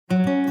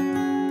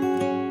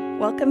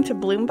Welcome to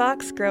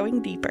Bloombox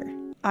Growing Deeper.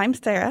 I'm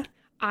Sarah.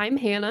 I'm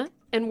Hannah,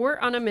 and we're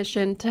on a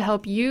mission to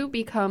help you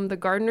become the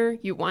gardener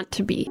you want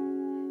to be.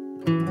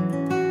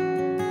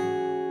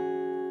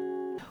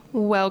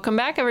 Welcome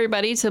back,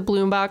 everybody, to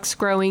Bloombox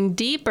Growing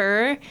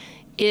Deeper.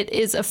 It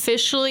is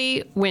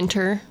officially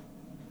winter.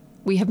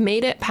 We have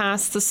made it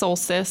past the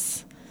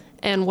solstice.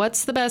 And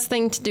what's the best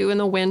thing to do in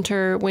the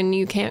winter when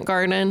you can't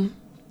garden?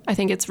 I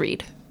think it's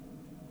read.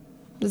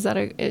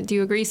 Do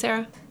you agree,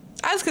 Sarah?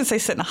 I was going to say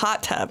sit in a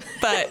hot tub,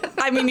 but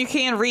I mean, you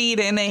can read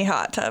in a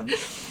hot tub.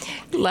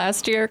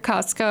 Last year,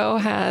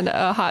 Costco had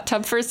a hot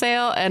tub for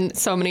sale, and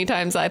so many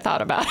times I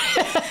thought about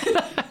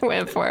it. I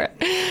went for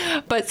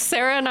it. But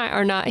Sarah and I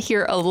are not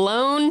here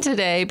alone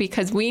today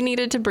because we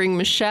needed to bring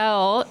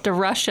Michelle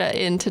DeRusha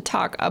in to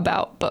talk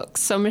about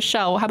books. So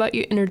Michelle, how about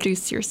you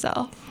introduce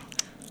yourself?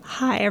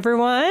 Hi,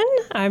 everyone.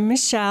 I'm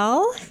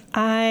Michelle.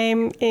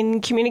 I'm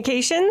in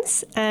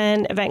communications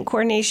and event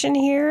coordination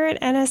here at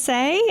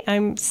NSA.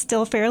 I'm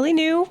still fairly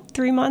new,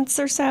 3 months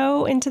or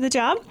so into the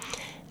job,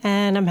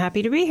 and I'm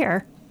happy to be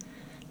here.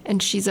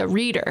 And she's a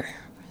reader,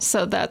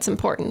 so that's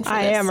important for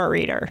I this. am a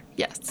reader.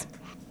 Yes.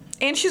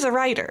 And she's a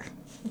writer,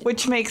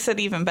 which makes it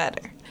even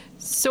better.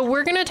 So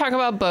we're going to talk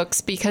about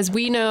books because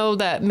we know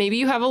that maybe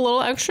you have a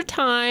little extra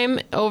time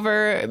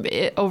over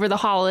the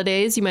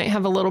holidays. You might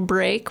have a little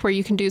break where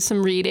you can do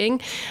some reading,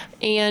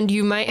 and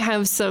you might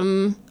have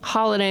some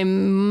holiday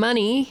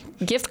money,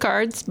 gift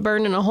cards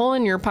burning a hole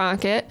in your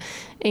pocket,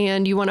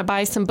 and you want to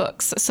buy some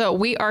books. So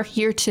we are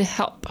here to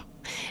help.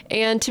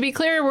 And to be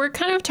clear, we're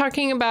kind of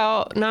talking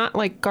about not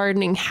like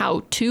gardening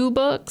how-to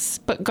books,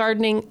 but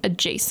gardening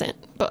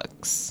adjacent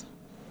books.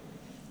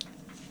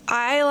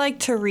 I like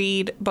to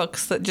read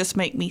books that just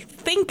make me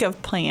think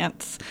of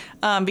plants,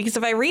 because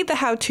if I read the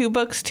how-to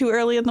books too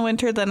early in the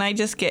winter, then I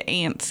just get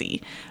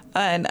antsy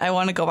and I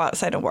want to go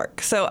outside and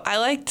work. So I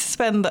like to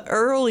spend the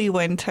early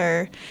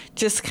winter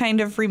just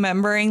kind of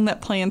remembering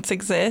that plants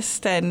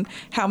exist and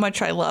how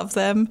much I love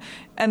them.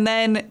 And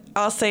then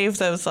I'll save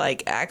those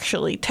like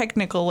actually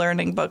technical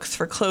learning books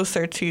for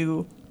closer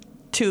to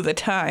the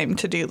time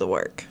to do the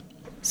work.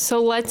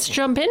 So let's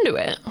jump into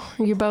it.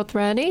 Are you both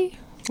ready?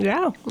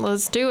 Yeah.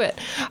 Let's do it.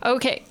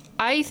 Okay,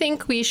 I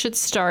think we should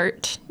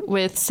start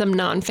with some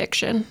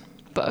nonfiction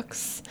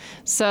books.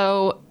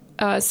 So,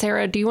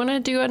 Sarah, do you want to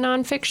do a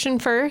nonfiction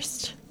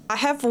first? I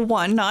have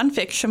one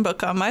nonfiction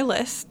book on my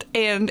list,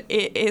 and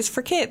it is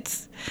for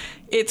kids.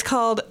 It's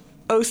called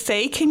Oh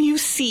Say Can You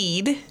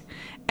Seed?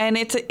 And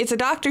it's a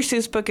Dr.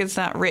 Seuss book. It's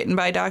not written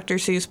by Dr.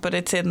 Seuss, but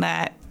it's in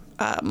that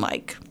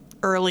like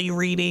early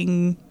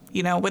reading,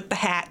 with the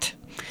hat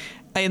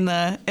in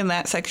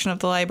that section of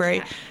the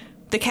library.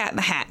 The Cat in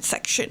the Hat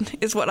section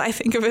is what I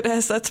think of it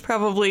as. There's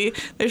probably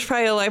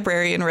a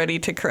librarian ready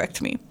to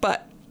correct me,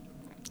 but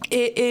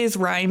it is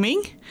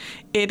rhyming.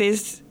 It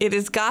is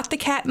got the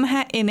Cat in the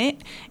Hat in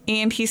it,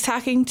 and he's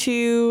talking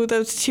to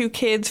those two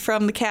kids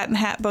from the Cat in the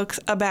Hat books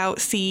about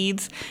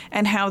seeds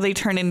and how they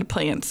turn into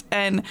plants.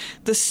 And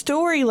the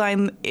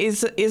storyline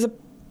is a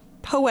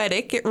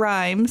poetic, it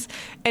rhymes,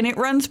 and it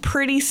runs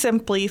pretty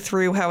simply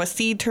through how a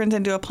seed turns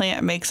into a plant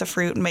and makes a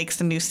fruit and makes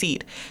a new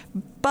seed.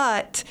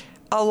 But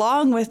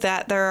along with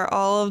that, there are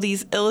all of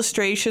these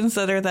illustrations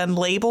that are then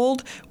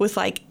labeled with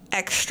like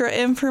extra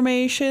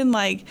information.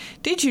 Like,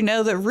 did you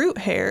know that root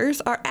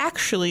hairs are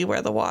actually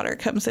where the water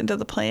comes into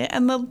the plant,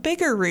 and the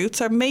bigger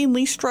roots are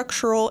mainly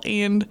structural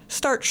and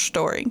starch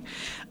storing?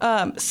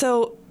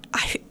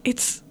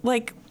 It's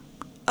like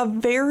a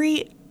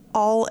very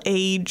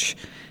all-age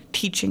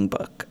teaching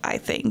book, I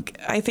think.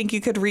 I think you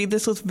could read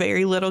this with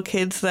very little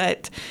kids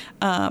that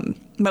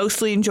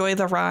mostly enjoy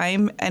the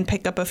rhyme and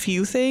pick up a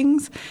few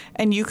things.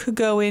 And you could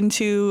go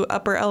into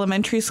upper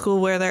elementary school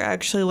where they're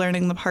actually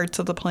learning the parts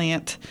of the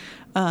plant.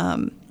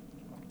 I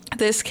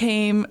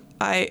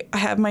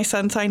have my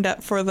son signed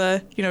up for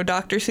the,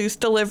 Dr. Seuss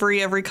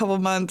delivery every couple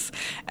months.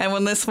 And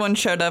when this one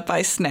showed up,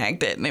 I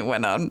snagged it and it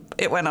went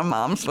on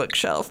Mom's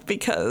bookshelf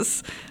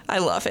because I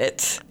love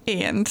it.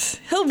 And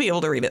he'll be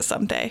able to read it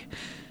someday.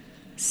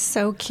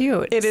 So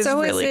cute. It is so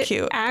really is it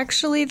cute.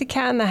 Actually, the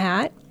Cat in the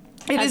Hat.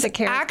 It is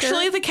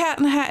actually the Cat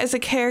in the Hat as a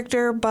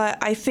character, but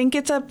I think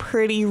it's a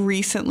pretty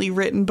recently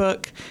written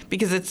book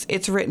because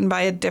it's written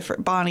by a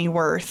different Bonnie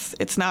Worth.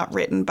 It's not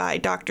written by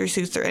Dr.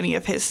 Seuss or any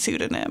of his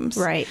pseudonyms.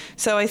 Right.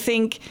 So I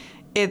think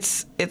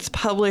it's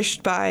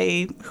published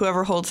by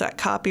whoever holds that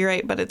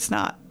copyright, but it's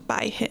not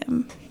by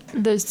him.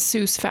 The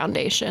Seuss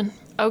Foundation.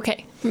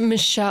 Okay,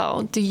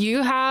 Michelle, do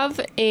you have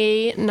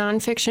a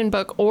nonfiction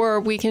book,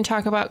 or we can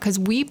talk about, because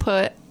we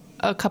put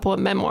a couple of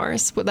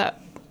memoirs that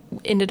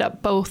ended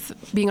up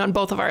both being on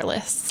both of our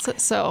lists.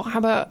 So how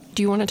about,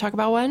 do you want to talk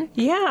about one?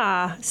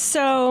 Yeah.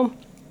 So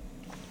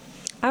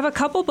I have a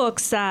couple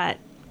books that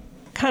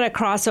kind of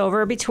cross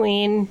over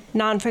between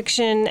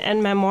nonfiction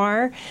and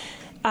memoir.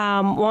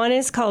 One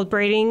is called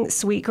Braiding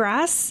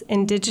Sweetgrass,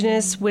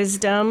 Indigenous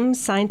Wisdom,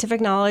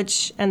 Scientific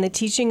Knowledge, and the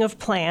Teaching of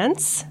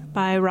Plants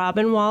by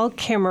Robin Wall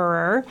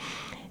Kimmerer.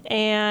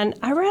 And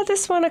I read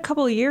this one a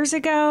couple of years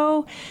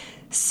ago.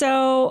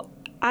 So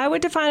I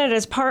would define it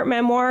as part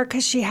memoir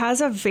because she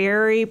has a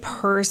very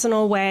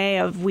personal way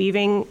of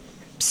weaving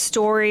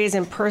stories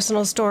and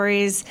personal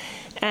stories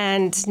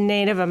and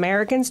Native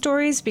American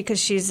stories because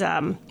she's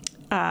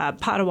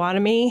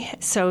Potawatomi,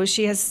 so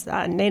she has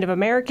Native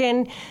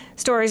American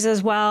stories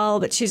as well,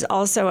 but she's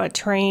also a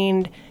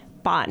trained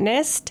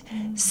botanist,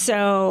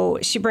 so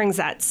she brings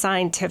that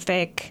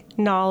scientific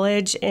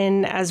knowledge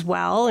in as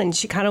well, and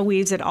she kind of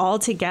weaves it all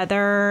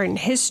together, and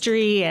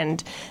history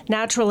and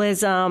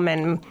naturalism,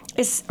 and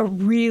it's a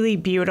really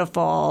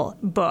beautiful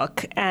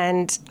book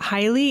and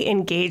highly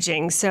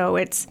engaging. So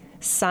it's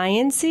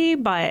science-y,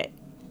 but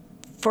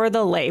for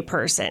the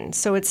layperson.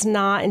 So it's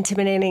not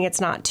intimidating,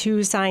 it's not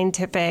too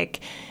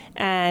scientific,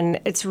 and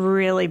it's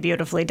really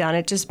beautifully done.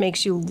 It just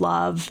makes you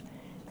love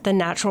the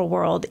natural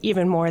world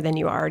even more than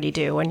you already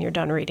do when you're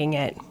done reading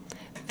it.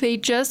 They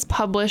just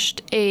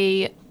published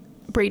a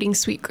Braiding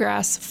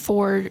Sweetgrass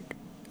for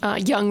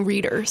young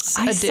readers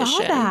edition. I saw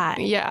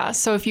that. Yeah.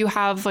 So if you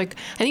have I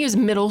think it was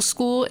middle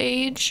school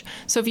age.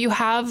 So if you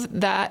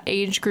have that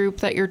age group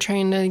that you're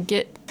trying to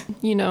get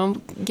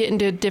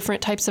into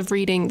different types of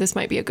reading, this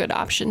might be a good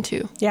option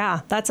too. Yeah,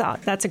 that's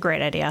a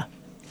great idea.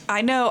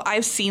 I know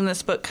I've seen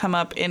this book come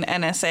up in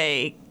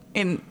NSA,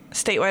 in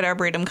statewide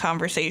Arboretum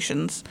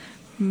conversations,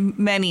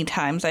 many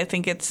times. I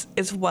think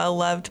it's well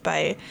loved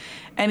by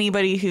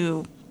anybody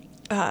who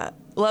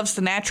loves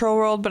the natural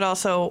world, but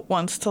also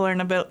wants to learn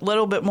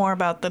little bit more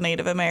about the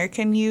Native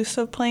American use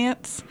of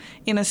plants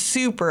in a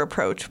super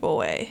approachable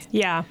way.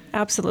 Yeah,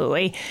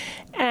 absolutely.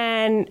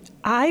 And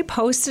I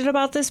posted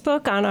about this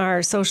book on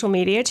our social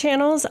media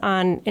channels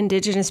on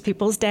Indigenous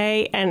Peoples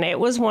Day, and it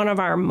was one of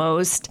our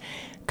most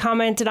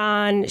commented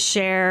on,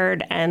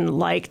 shared, and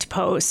liked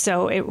posts.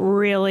 So it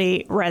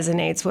really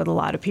resonates with a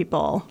lot of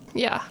people.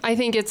 Yeah, I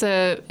think it's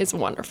a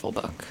wonderful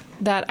book.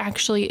 That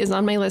actually is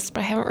on my list,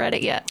 but I haven't read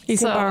it yet. You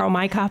can borrow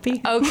my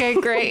copy.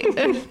 Okay, great.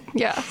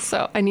 Yeah,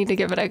 so I need to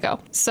give it a go.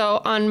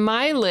 So on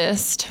my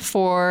list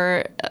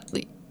for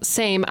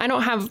same, I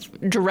don't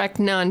have direct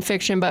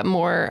nonfiction, but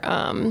more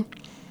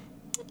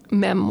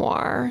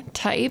memoir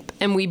type,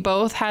 and we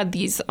both had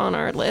these on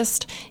our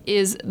list,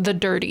 is The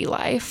Dirty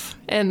Life.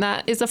 And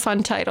that is a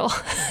fun title,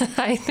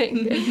 I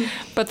think.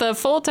 But the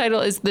full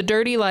title is The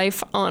Dirty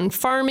Life on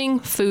Farming,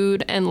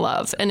 Food, and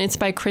Love. And it's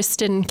by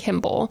Kristen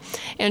Kimball.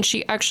 And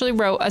she actually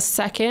wrote a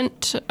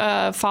second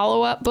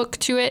follow-up book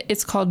to it.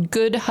 It's called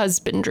Good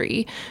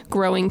Husbandry,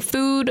 Growing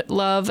Food,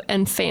 Love,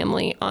 and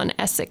Family on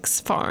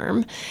Essex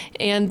Farm.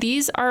 And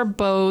these are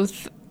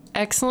both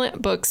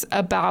excellent books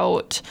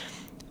about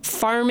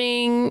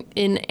farming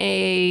in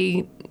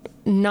a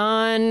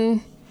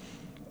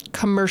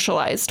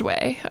non-commercialized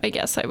way, I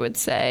guess I would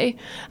say.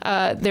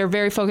 They're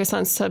very focused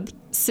on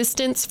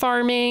subsistence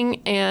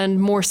farming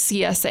and more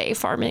CSA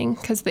farming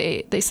because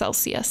they sell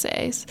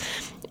CSAs.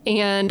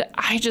 And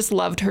I just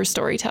loved her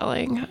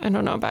storytelling. I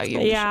don't know about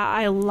you. Yeah,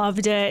 I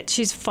loved it.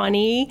 She's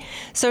funny.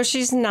 So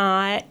she's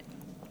not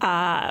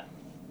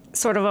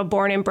sort of a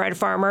born and bred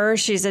farmer.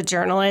 She's a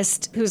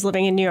journalist who's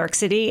living in New York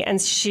City,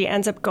 and she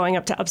ends up going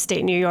up to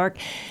upstate New York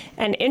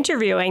and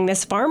interviewing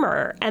this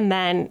farmer, and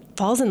then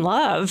falls in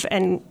love,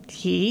 and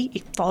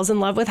he falls in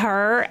love with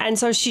her. And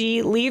so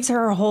she leaves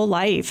her whole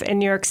life in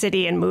New York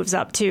City and moves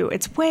up to,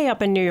 it's way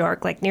up in New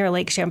York, like near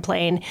Lake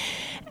Champlain.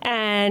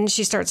 And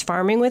she starts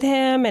farming with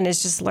him and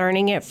is just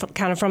learning it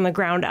kind of from the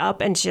ground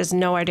up, and she has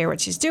no idea what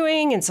she's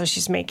doing. And so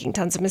she's making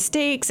tons of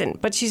mistakes,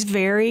 but she's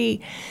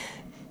very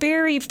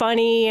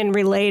funny and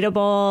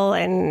relatable,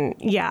 and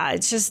yeah,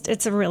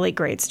 it's a really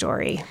great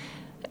story.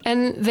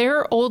 And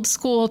they're old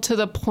school to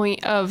the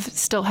point of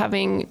still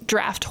having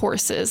draft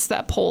horses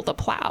that pull the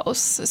plows.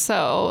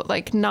 So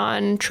like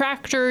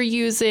non-tractor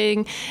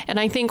using. And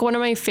I think one of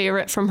my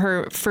favorite from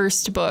her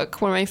first book,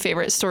 one of my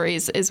favorite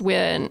stories is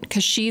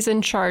because she's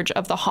in charge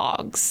of the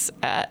hogs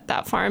at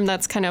that farm.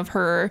 That's kind of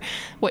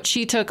what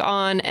she took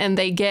on, and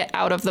they get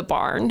out of the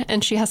barn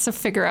and she has to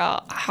figure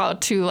out how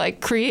to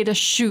like create a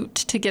chute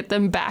to get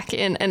them back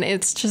in. And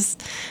it's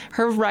just,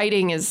 her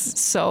writing is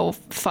so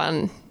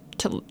fun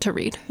to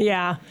read.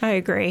 Yeah, I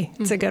agree.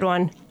 It's a good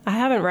one. I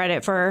haven't read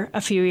it for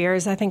a few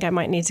years. I think I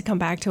might need to come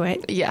back to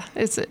it. Yeah,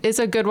 it's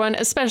a good one,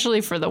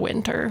 especially for the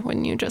winter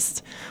when you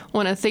just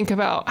want to think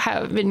about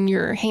having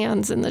your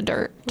hands in the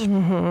dirt.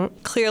 Mm-hmm.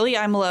 Clearly,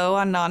 I'm low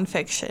on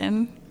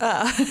nonfiction.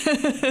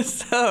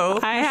 So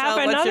I have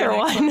another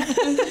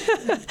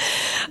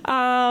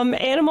one.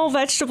 Animal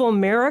Vegetable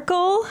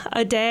Miracle,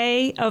 A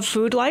Day of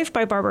Food Life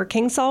by Barbara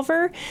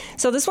Kingsolver.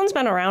 So this one's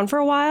been around for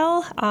a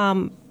while.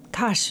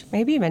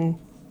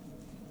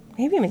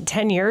 Maybe even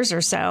 10 years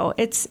or so.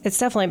 It's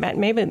definitely been,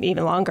 maybe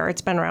even longer.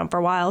 It's been around for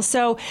a while.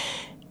 So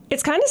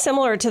it's kind of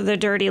similar to The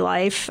Dirty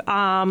Life.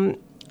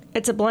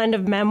 It's a blend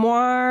of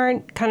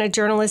memoir, kind of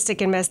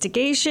journalistic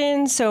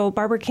investigation. So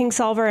Barbara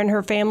Kingsolver and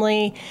her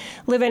family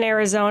live in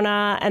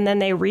Arizona, and then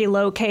they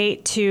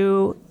relocate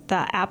to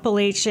the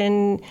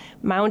Appalachian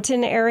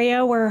mountain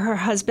area where her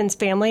husband's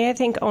family, I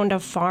think, owned a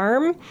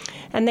farm.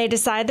 And they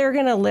decide they're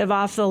going to live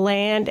off the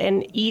land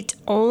and eat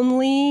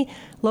only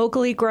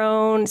locally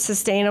grown,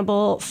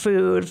 sustainable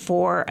food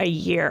for a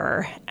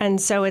year. And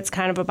so it's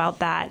kind of about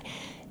that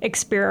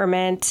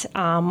experiment,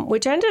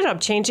 which ended up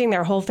changing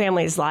their whole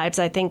family's lives.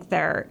 I think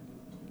their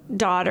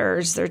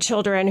daughters, their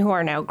children who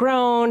are now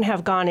grown,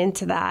 have gone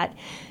into that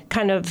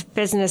kind of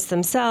business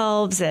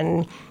themselves,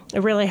 and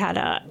it really had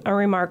a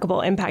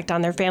remarkable impact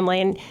on their family.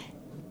 And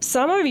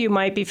some of you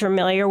might be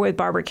familiar with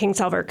Barbara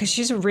Kingsolver because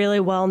she's a really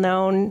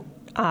well-known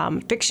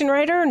fiction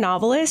writer,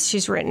 novelist.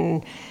 She's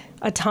written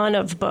a ton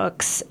of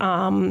books.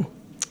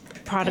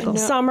 Prodigal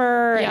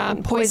Summer,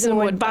 and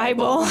Poisonwood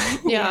Bible.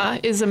 Yeah,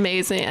 is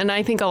amazing. And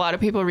I think a lot of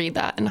people read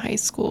that in high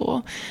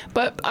school.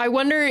 But I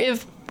wonder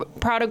if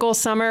Prodigal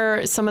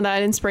Summer, some of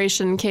that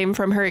inspiration came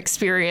from her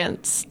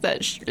experience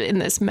in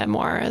this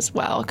memoir as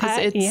well,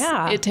 because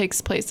it takes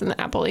place in the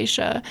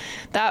Appalachia.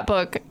 That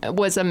book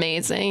was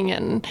amazing,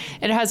 and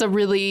it has a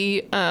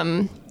really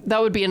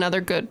that would be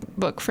another good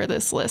book for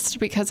this list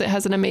because it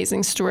has an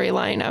amazing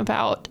storyline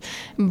about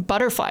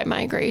butterfly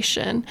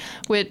migration,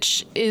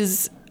 which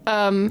is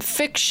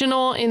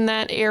fictional in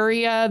that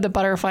area. The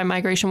butterfly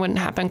migration wouldn't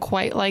happen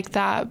quite like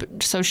that.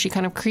 So she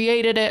kind of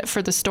created it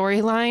for the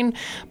storyline,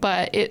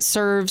 but it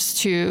serves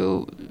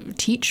to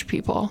teach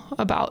people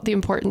about the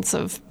importance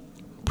of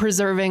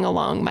preserving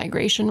along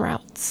migration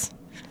routes.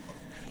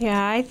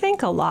 Yeah, I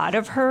think a lot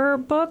of her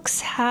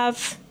books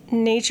have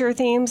nature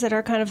themes that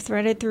are kind of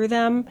threaded through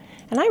them.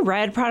 And I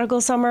read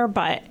Prodigal Summer,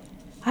 but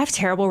I have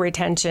terrible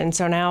retention.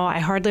 So now I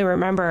hardly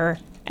remember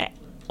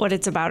what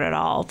it's about at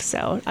all.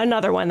 So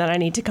another one that I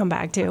need to come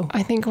back to.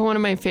 I think one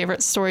of my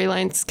favorite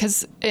storylines,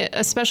 because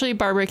especially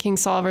Barbara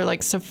Kingsolver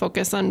likes to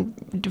focus on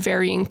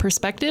varying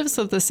perspectives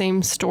of the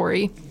same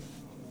story.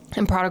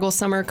 And Prodigal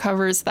Summer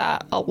covers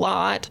that a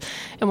lot.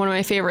 And one of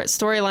my favorite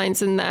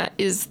storylines in that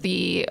is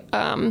the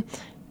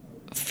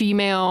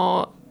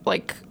female,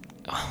 like,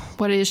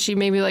 what is she?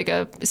 Maybe like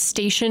a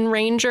station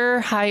ranger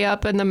high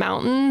up in the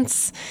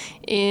mountains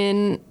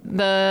in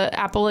the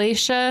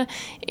Appalachia,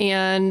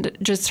 and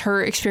just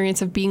her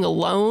experience of being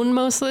alone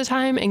most of the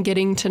time and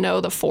getting to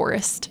know the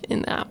forest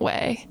in that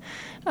way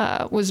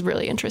was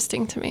really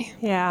interesting to me.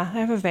 Yeah, I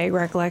have a vague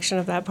recollection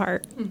of that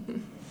part. Mm-hmm.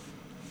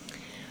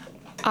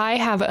 I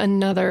have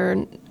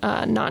another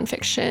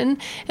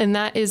nonfiction, and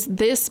that is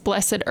This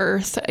Blessed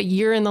Earth, A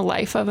Year in the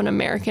Life of an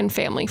American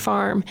Family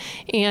Farm.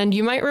 And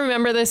you might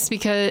remember this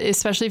because,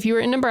 especially if you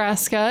were in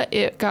Nebraska,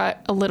 it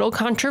got a little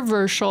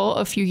controversial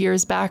a few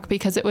years back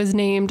because it was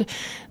named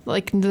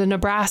like the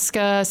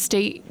Nebraska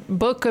State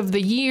Book of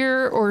the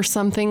Year or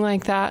something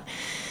like that.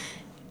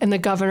 And the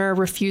governor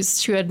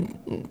refused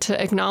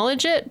to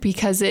acknowledge it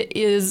because it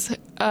is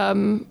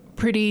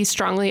pretty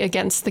strongly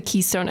against the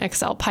Keystone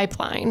XL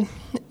pipeline.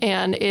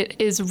 And it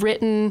is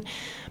written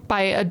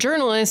by a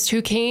journalist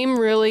who came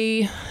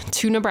really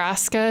to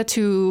Nebraska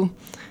to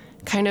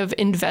kind of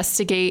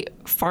investigate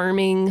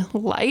farming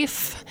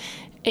life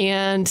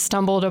and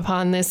stumbled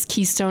upon this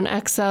Keystone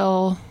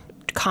XL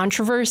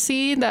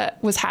controversy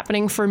that was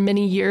happening for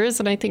many years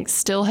and I think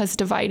still has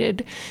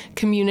divided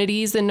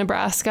communities in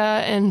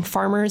Nebraska and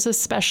farmers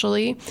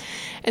especially.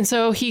 And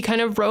so he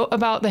kind of wrote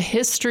about the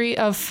history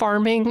of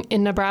farming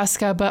in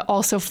Nebraska, but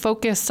also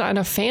focused on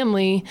a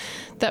family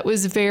that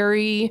was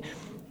very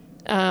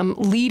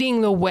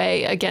leading the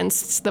way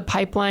against the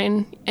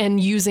pipeline and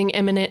using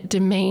eminent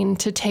domain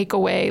to take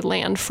away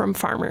land from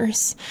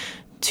farmers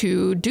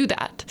to do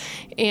that.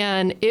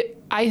 And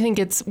I think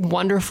it's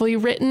wonderfully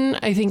written.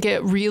 I think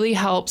it really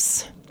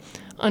helps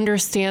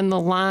understand the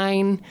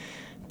line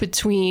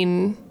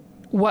between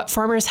what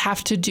farmers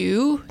have to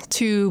do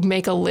to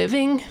make a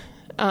living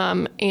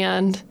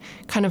and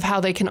kind of how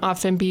they can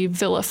often be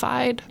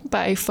vilified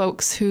by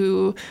folks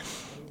who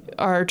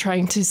are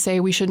trying to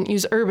say we shouldn't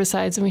use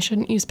herbicides and we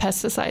shouldn't use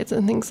pesticides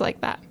and things like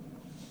that.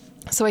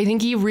 So I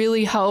think he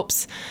really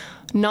helps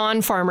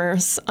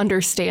non-farmers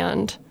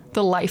understand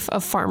the life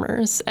of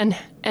farmers and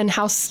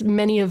how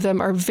many of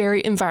them are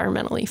very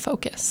environmentally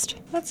focused.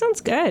 That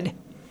sounds good.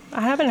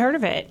 I haven't heard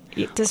of it,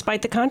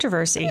 despite the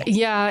controversy.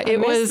 Yeah, it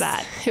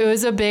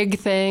was a big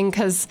thing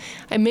because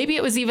maybe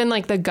it was even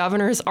like the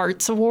governor's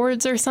arts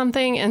awards or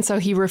something, and so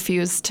he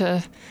refused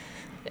to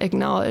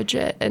acknowledge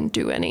it and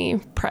do any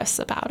press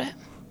about it.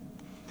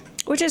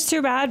 Which is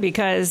too bad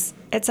because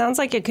it sounds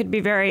like it could be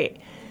very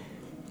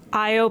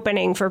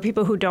eye-opening for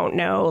people who don't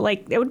know.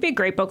 Like, it would be a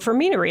great book for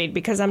me to read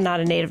because I'm not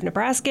a native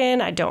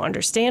Nebraskan. I don't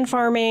understand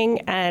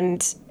farming,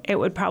 and it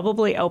would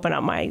probably open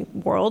up my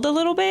world a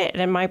little bit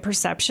and my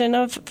perception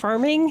of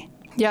farming.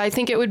 Yeah, I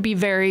think it would be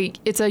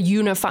it's a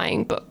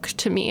unifying book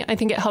to me. I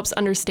think it helps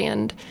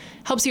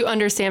you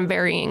understand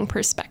varying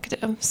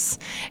perspectives.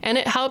 And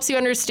it helps you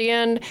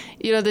understand,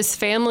 this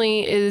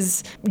family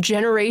is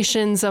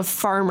generations of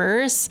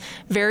farmers,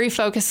 very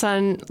focused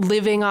on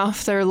living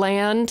off their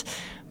land,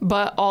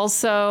 but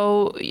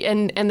also,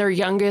 and their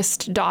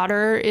youngest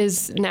daughter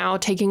is now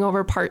taking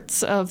over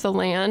parts of the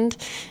land.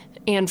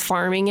 and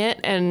farming it,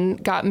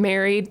 and got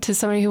married to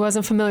somebody who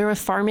wasn't familiar with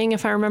farming,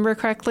 if I remember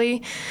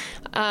correctly.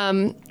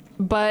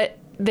 But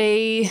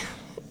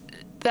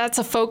that's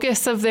a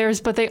focus of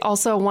theirs, but they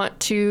also want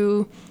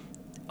to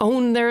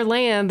own their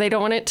land. They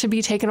don't want it to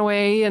be taken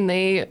away, and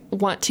they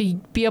want to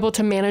be able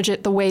to manage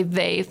it the way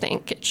they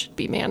think it should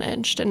be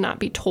managed and not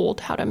be told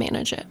how to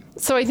manage it.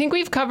 So I think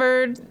we've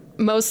covered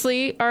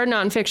mostly our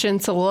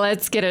nonfiction, so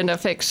let's get into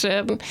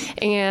fiction.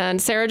 And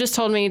Sarah just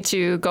told me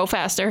to go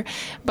faster,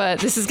 but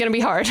this is going to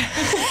be hard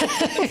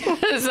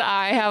because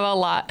I have a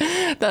lot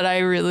that I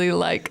really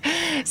like.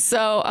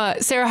 So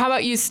Sarah, how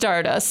about you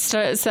start us?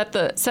 Set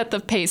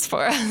the pace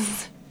for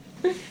us.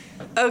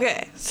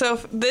 Okay, so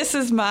this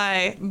is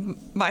my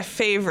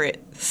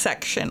favorite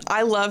section.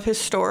 I love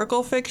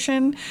historical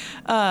fiction.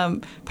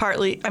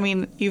 Partly, I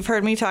mean, you've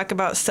heard me talk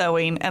about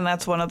sewing, and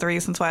that's one of the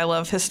reasons why I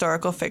love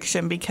historical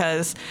fiction,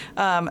 because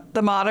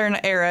the modern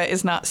era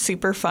is not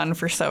super fun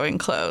for sewing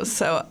clothes.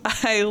 So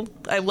I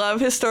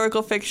love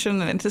historical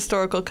fiction and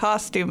historical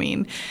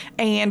costuming.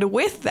 And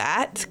with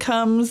that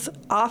comes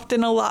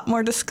often a lot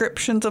more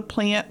descriptions of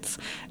plants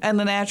and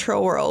the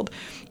natural world.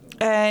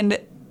 And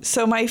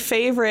so my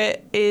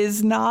favorite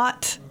is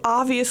not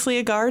obviously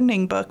a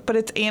gardening book, but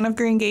it's Anne of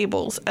Green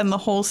Gables and the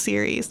whole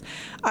series.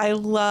 I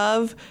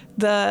love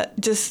the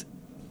just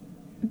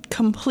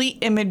complete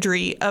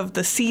imagery of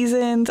the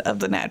seasons, of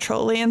the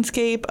natural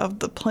landscape, of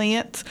the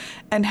plants,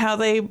 and how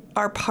they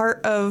are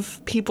part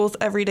of people's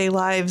everyday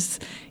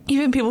lives,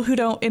 even people who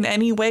don't in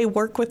any way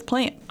work with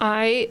plants.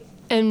 I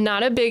am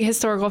not a big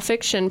historical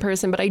fiction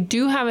person, but I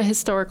do have a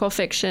historical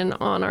fiction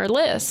on our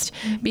list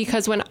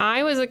because when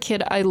I was a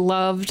kid, I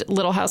loved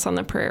Little House on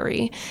the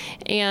Prairie.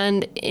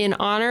 And in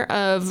honor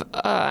of,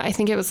 I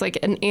think it was like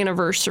an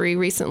anniversary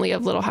recently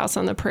of Little House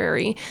on the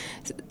Prairie,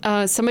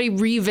 somebody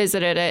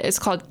revisited it. It's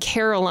called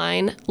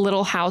Caroline,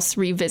 Little House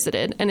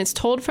Revisited. And it's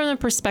told from the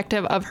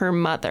perspective of her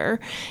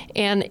mother.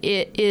 And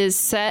it is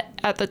set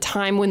at the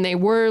time when they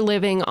were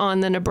living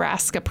on the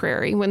Nebraska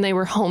prairie, when they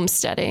were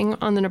homesteading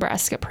on the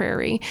Nebraska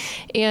prairie.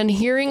 And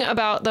hearing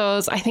about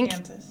those, I think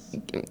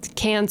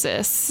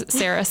Kansas,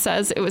 Sarah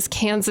says it was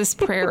Kansas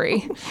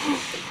prairie.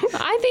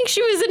 I think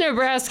she was in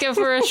Nebraska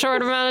for a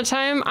short amount of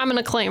time. I'm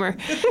going to claim her.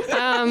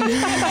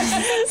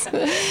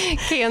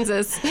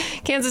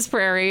 Kansas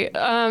prairie.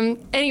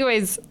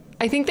 Anyways,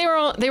 I think they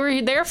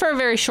were there for a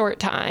very short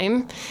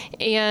time.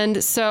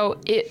 And so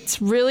it's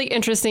really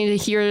interesting to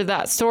hear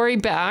that story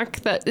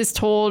back that is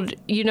told,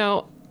 you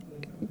know,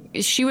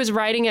 she was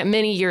writing it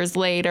many years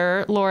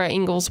later, Laura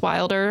Ingalls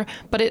Wilder,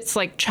 but it's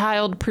like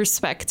child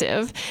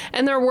perspective.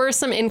 And there were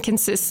some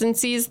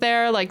inconsistencies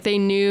there. Like they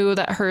knew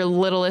that her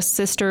littlest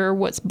sister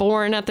was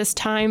born at this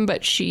time,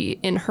 but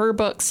in her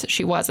books,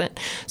 she wasn't.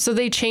 So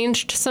they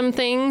changed some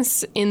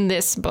things in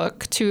this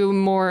book to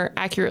more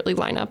accurately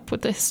line up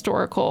with the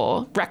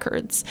historical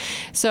records.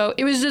 So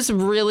it was just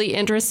really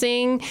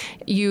interesting.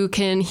 You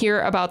can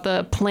hear about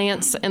the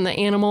plants and the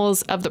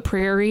animals of the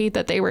prairie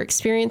that they were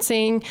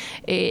experiencing.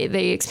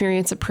 They experienced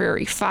a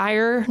prairie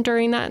fire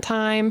during that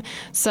time.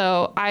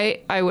 So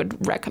I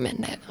would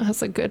recommend it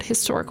as a good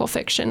historical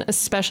fiction,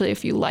 especially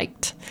if you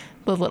liked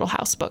the Little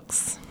House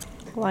books.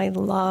 Well, I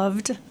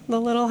loved the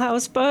Little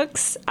House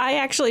books. I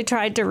actually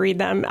tried to read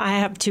them. I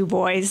have two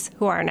boys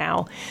who are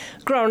now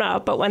grown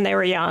up, but when they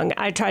were young,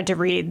 I tried to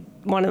read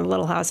one of the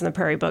Little House on the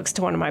Prairie books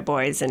to one of my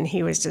boys, and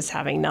he was just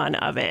having none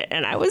of it.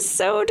 And I was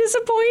so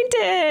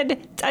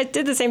disappointed. I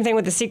did the same thing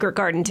with The Secret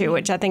Garden, too,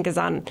 which I think is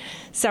on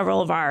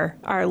several of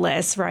our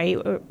lists, right?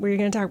 Were you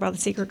going to talk about The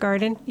Secret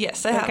Garden?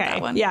 Yes, I have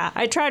that one. Yeah,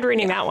 I tried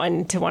reading that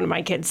one to one of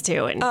my kids,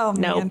 too. And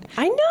man.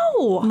 I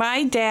know.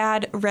 My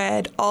dad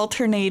read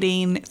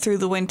alternating through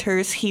the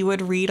winters. He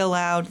would read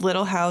aloud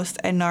Little House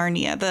and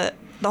Narnia,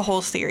 the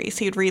whole series.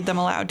 He would read them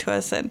aloud to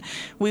us, and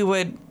we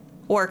would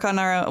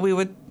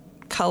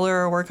color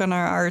or work on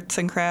our arts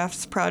and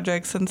crafts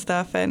projects and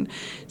stuff. And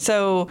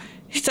so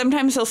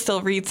sometimes he'll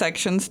still read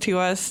sections to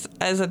us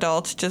as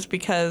adults just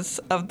because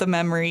of the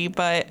memory.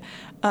 But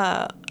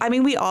I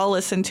mean, we all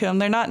listen to them.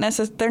 They're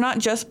not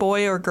just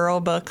boy or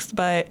girl books,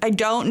 but I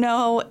don't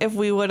know if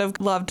we would have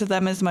loved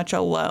them as much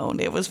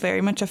alone. It was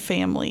very much a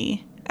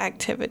family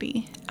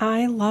activity.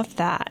 I love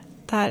that.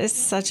 That is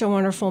such a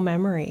wonderful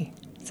memory.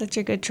 Such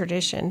a good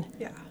tradition.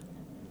 Yeah.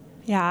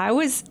 Yeah, I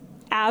was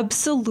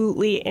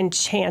absolutely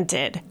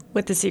enchanted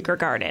with The Secret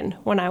Garden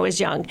when I was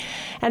young.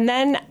 And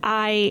then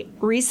I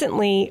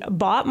recently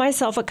bought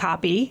myself a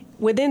copy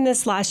within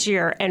this last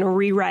year and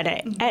reread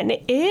it. And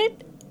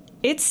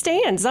it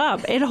stands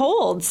up. It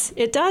holds.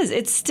 It does.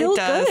 It's still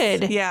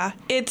good. Yeah.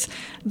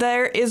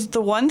 There is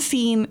the one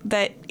scene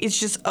that is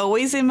just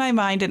always in my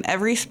mind and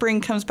every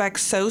spring comes back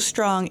so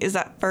strong is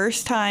that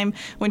first time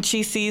when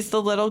she sees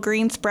the little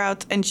green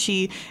sprouts and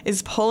she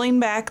is pulling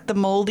back the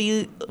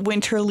moldy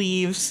winter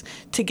leaves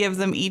to give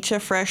them each a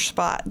fresh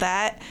spot.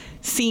 That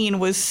scene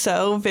was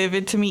so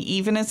vivid to me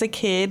even as a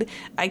kid.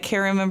 I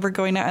can remember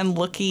going out and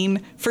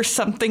looking for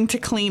something to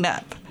clean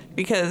up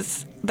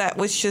because that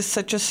was just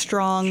such a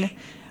strong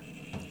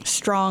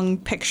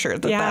picture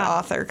that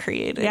author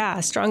created.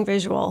 Yeah, strong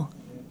visual.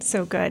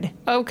 So good.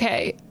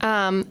 Okay.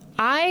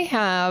 I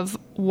have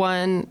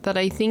one that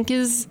I think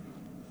is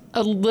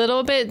a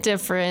little bit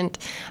different.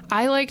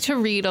 I like to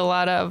read a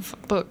lot of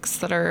books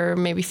that are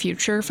maybe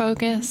future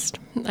focused,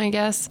 I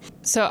guess.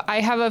 So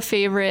I have a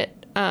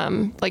favorite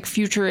like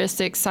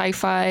futuristic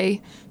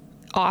sci-fi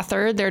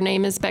author. Their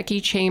name is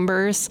Becky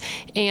Chambers.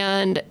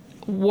 And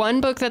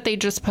one book that they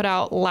just put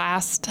out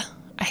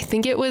I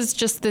think it was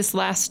just this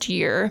last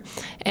year,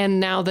 and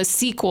now the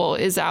sequel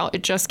is out.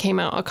 It just came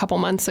out a couple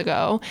months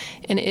ago,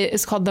 and it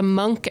is called the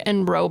Monk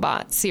and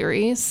Robot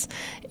series.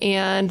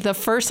 And the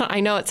first one, I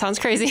know it sounds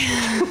crazy.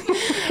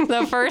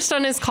 The first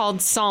one is called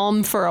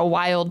Psalm for the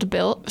Wild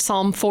Built,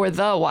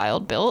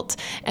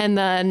 and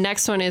the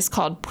next one is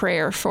called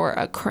Prayer for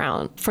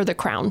the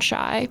Crown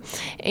Shy.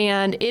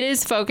 And it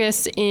is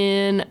focused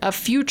in a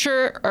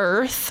future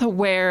Earth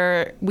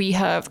where we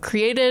have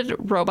created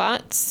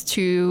robots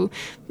to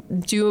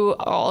do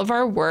all of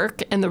our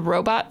work, and the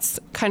robots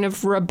kind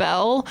of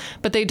rebel,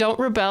 but they don't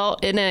rebel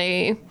in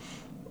a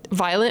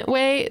violent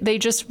way. They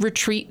just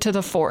retreat to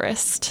the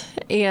forest,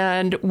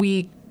 and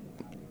we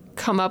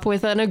come up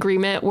with an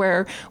agreement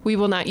where we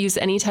will not use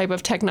any type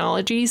of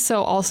technology.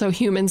 So also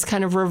humans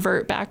kind of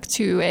revert back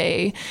to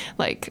a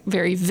like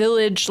very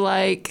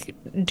village-like,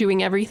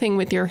 doing everything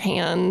with your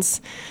hands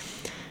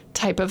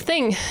type of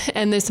thing.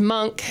 And this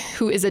monk,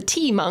 who is a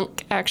tea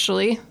monk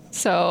actually,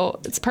 so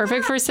it's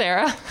perfect for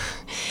Sarah.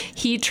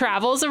 He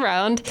travels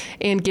around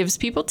and gives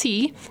people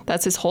tea.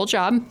 That's his whole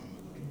job.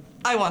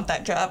 I want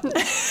that job.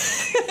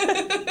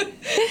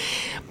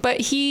 But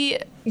he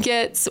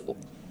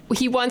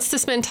wants to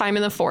spend time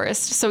in the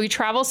forest. So he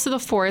travels to the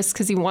forest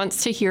because he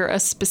wants to hear a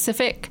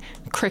specific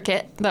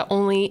cricket that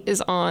only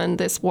is on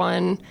this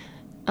one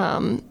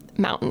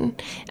mountain.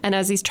 And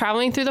as he's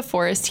traveling through the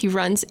forest, he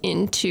runs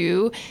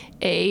into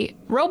a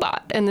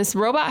robot. And this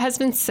robot has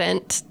been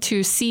sent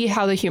to see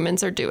how the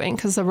humans are doing,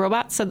 because the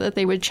robot said that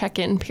they would check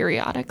in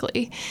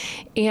periodically.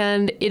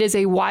 And it is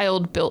a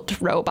wild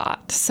built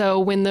robot. So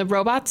when the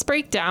robots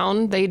break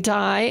down, they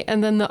die,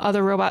 and then the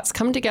other robots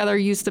come together,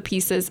 use the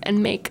pieces,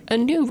 and make a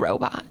new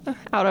robot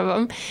out of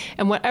them.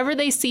 And whatever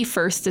they see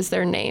first is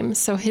their name.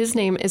 So his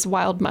name is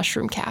Wild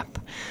Mushroom Cap.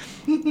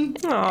 And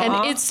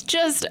it's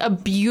just a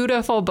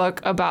beautiful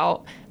book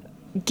about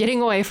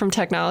getting away from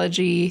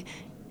technology,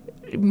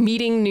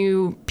 meeting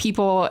new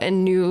people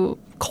and new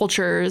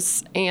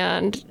cultures,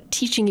 and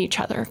teaching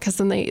each other, because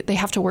then they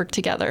have to work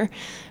together,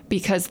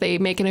 because they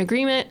make an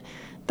agreement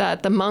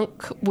that the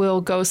monk will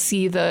go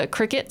see the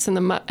crickets and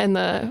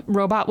the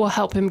robot will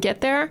help him get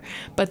there.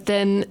 But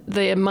then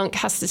the monk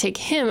has to take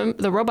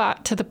the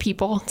robot, to the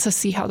people to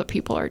see how the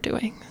people are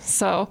doing.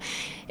 So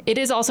it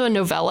is also a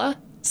novella.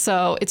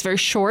 So it's very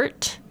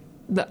short.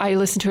 I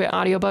listened to an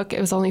audiobook. It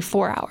was only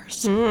 4 hours.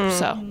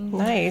 So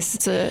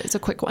nice. It's a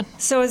quick one.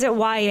 So is it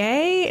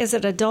YA? Is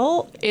it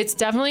adult? It's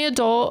definitely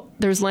adult.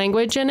 There's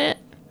language in it.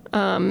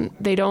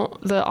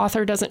 The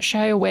author doesn't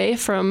shy away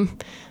from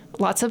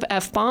lots of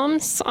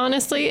F-bombs,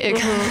 honestly.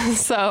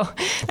 So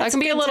that can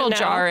be a little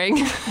jarring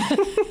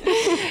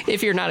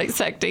if you're not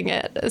expecting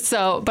it.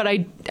 So, but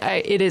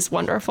it is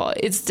wonderful.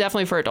 It's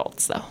definitely for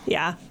adults, though.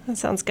 Yeah, that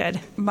sounds good.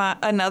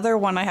 Another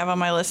one I have on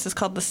my list is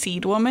called The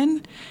Seed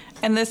Woman,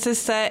 and this is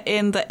set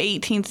in the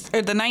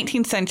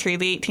 19th century,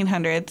 the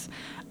 1800s,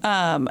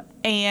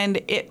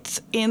 and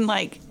it's in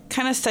like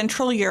kind of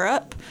Central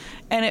Europe.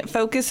 And it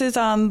focuses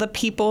on the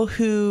people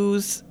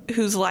whose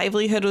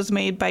livelihood was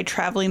made by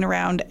traveling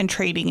around and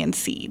trading in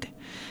seed.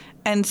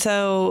 And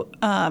so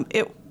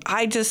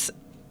I just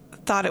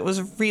thought it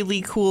was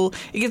really cool.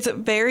 It gets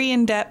very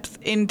in depth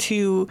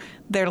into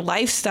their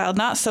lifestyle,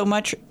 not so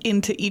much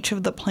into each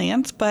of the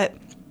plants, but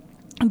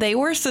they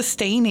were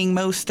sustaining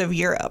most of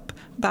Europe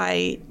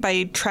by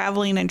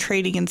traveling and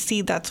trading in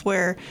seed. That's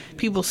where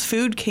people's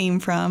food came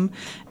from.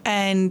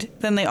 And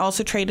then they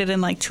also traded in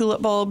like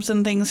tulip bulbs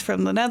and things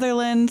from the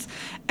Netherlands.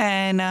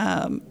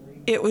 And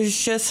it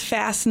was just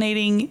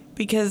fascinating,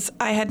 because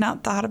I had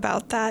not thought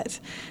about that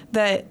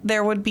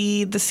there would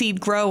be the seed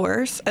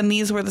growers and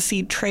these were the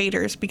seed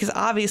traders, because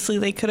obviously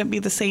they couldn't be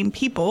the same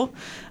people,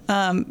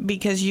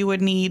 because you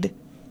would need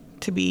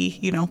to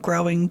be,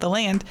 growing the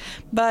land.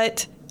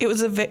 But it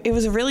was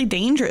a really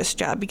dangerous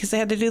job, because they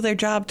had to do their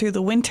job through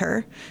the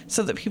winter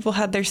so that people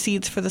had their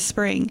seeds for the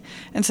spring.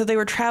 And so they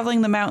were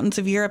traveling the mountains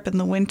of Europe in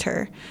the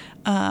winter.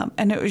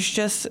 And it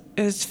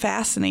was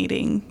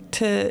fascinating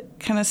to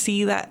kind of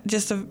see that,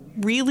 just a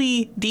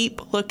really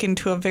deep look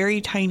into a very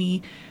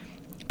tiny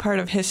part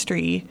of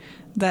history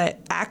that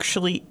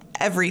actually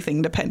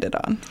everything depended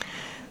on.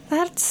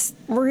 That's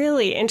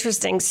really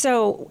interesting.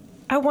 So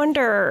I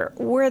wonder,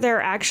 were there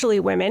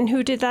actually women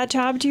who did that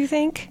job, do you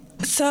think?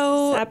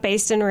 So is that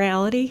based in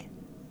reality,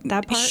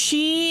 that part?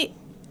 She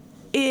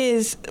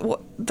is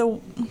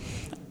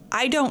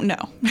I don't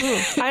know.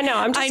 I know.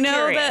 I'm just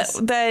curious.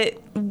 that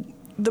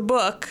the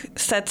book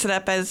sets it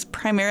up as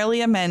primarily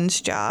a men's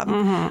job,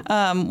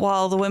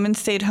 while the women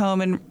stayed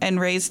home and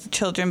raised the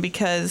children,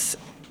 because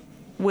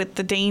with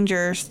the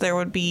dangers, there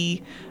would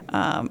be,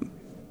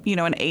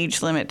 an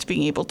age limit to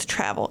being able to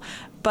travel.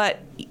 But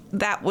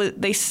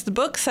the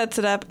book sets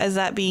it up as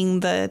that being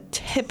the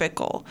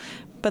typical,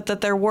 but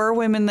that there were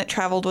women that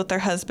traveled with their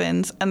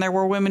husbands, and there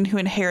were women who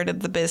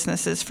inherited the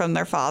businesses from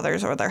their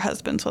fathers or their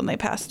husbands when they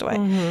passed away.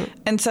 Mm-hmm.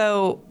 And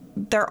so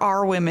there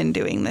are women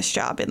doing this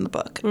job in the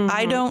book. Mm-hmm.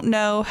 I don't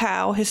know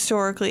how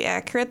historically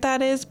accurate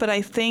that is, but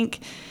I think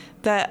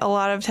that a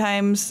lot of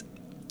times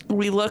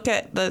we look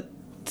at the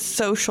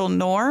social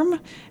norm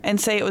and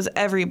say it was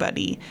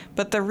everybody,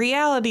 but the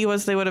reality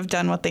was they would have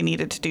done what they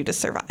needed to do to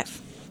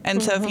survive.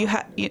 And so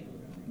if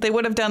they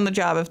would have done the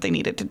job if they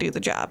needed to do the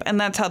job. And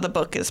that's how the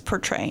book is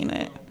portraying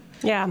it.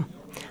 Yeah,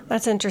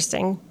 that's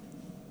interesting.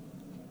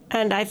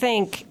 And I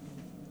think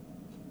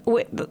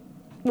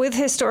with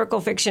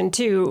historical fiction,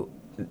 too,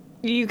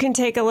 you can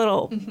take a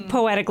little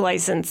poetic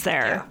license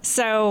there. Yeah.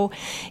 So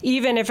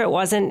even if it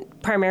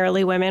wasn't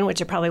primarily women,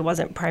 which it probably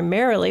wasn't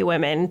primarily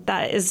women,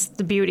 that is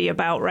the beauty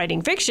about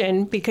writing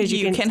fiction, because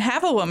you can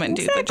have a woman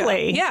do the job.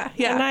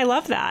 Yeah. And I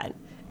love that.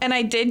 And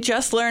I did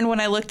just learn when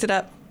I looked it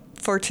up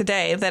for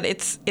today that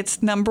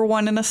it's number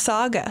one in a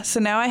saga. So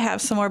now I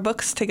have some more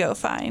books to go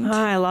find. Oh,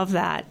 I love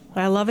that.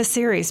 I love a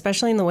series,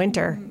 especially in the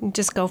winter. You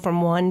just go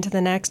from one to the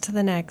next to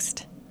the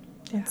next.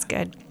 It's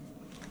good.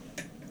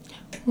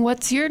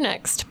 What's your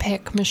next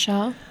pick,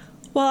 Michelle?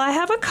 Well, I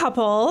have a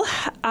couple.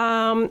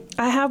 I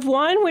have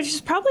one which is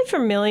probably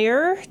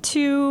familiar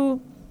to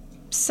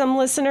some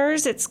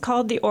listeners. It's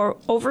called The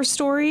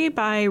Overstory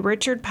by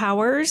Richard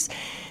Powers.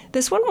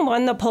 This one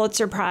won the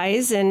Pulitzer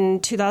Prize in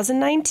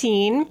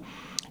 2019.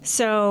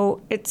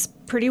 So it's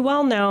pretty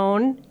well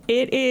known.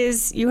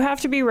 You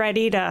have to be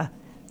ready to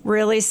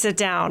really sit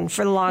down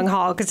for the long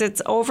haul because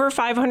it's over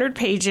 500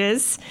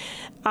 pages.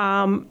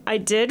 I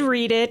did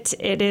read it.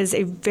 It is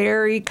a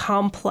very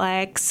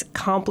complex,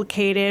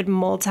 complicated,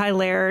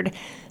 multi-layered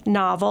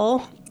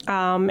novel.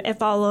 It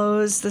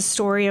follows the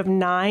story of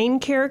 9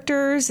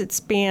 characters. It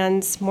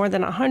spans more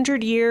than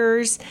 100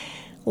 years.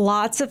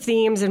 Lots of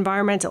themes: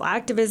 environmental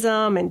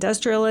activism,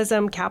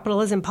 industrialism,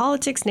 capitalism,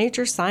 politics,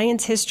 nature,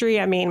 science, history.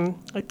 I mean,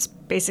 it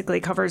basically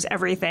covers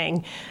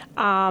everything.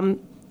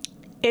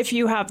 If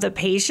you have the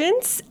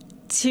patience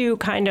to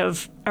kind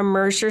of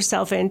immerse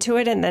yourself into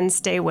it and then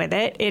stay with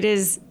it,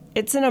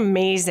 it's an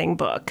amazing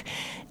book.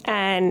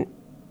 And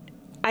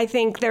I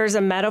think there's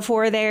a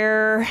metaphor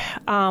there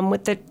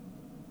with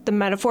the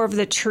metaphor of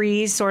the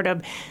trees, sort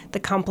of the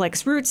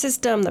complex root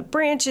system, the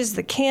branches,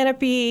 the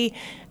canopy,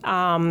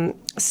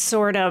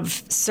 sort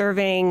of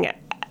serving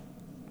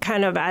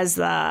kind of as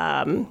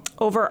the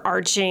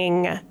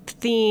overarching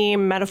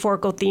theme,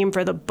 metaphorical theme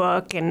for the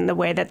book, and the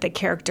way that the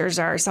characters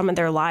some of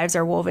their lives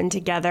are woven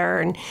together,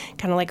 and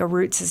kind of like a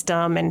root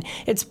system. And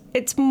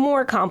it's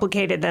more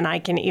complicated than I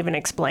can even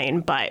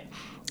explain, but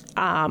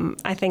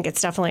I think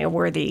it's definitely a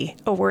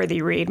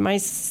worthy read. My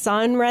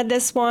son read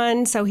this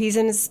one, so he's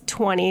in his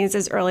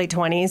early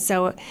 20s,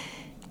 so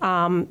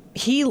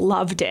he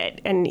loved it,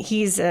 and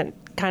he's a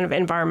kind of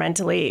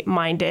environmentally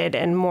minded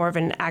and more of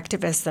an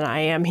activist than I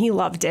am. He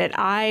loved it.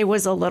 I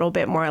was a little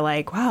bit more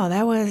like, wow,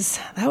 that was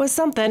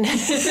something.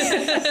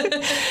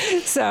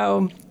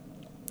 So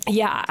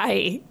yeah,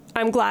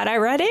 I'm glad I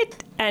read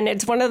it, and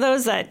it's one of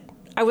those that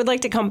I would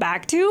like to come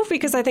back to,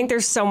 because I think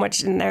there's so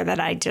much in there that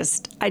I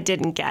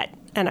didn't get,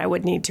 and I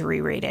would need to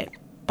reread it,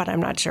 but I'm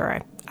not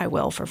sure I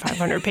will for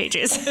 500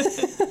 pages.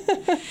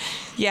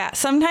 Yeah,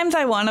 sometimes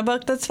I want a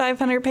book that's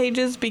 500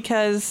 pages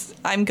because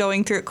I'm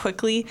going through it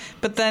quickly,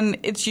 but then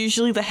it's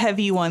usually the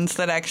heavy ones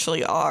that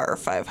actually are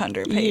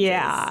 500 pages.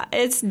 Yeah,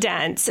 it's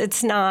dense.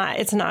 It's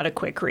not a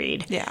quick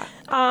read. Yeah.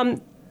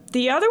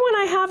 The other one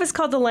I have is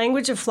called The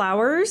Language of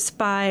Flowers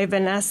by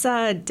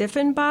Vanessa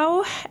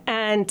Diffenbaugh,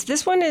 and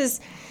this one is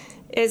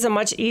a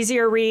much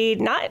easier read,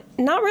 not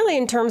really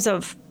in terms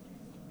of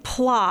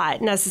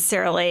plot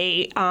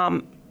necessarily.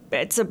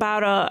 It's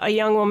about a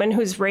young woman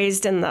who's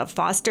raised in the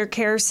foster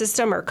care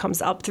system, or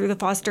comes up through the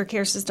foster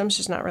care system.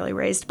 She's not really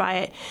raised by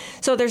it.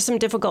 So there's some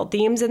difficult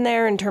themes in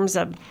there in terms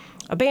of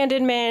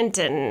abandonment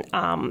and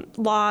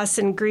loss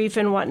and grief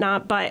and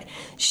whatnot. But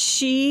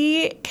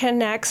she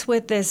connects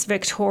with this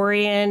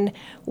Victorian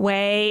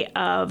way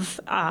of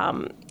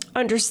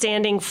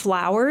understanding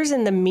flowers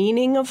and the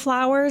meaning of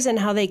flowers, and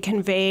how they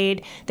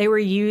were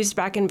used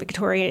back in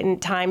Victorian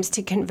times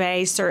to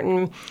convey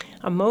certain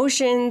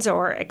emotions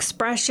or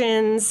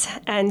expressions.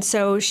 And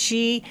so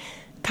she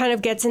kind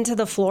of gets into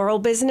the floral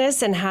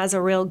business and has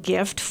a real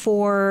gift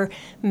for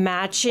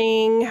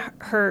matching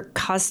her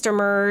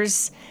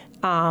customers'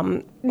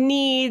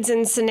 needs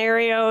and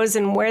scenarios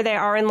and where they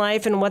are in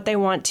life and what they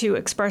want to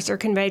express or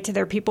convey to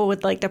their people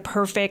with like the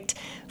perfect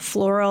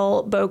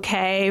floral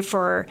bouquet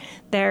for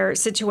their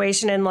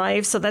situation in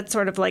life. So that's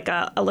sort of like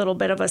a little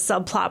bit of a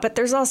subplot. But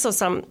there's also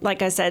some,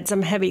 like I said,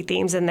 some heavy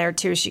themes in there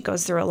too. She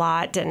goes through a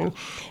lot and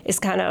is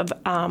kind of,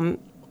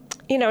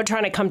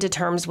 trying to come to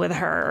terms with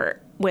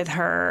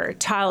her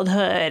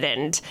childhood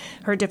and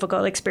her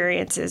difficult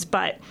experiences.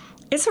 But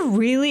it's a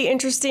really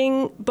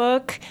interesting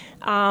book,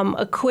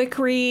 a quick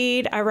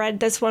read. I read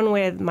this one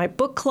with my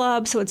book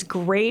club, so it's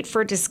great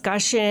for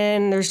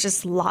discussion. There's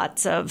just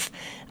lots of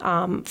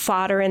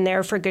fodder in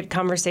there for good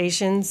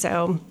conversation.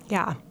 So,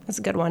 yeah, it's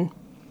a good one.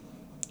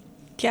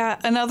 Yeah,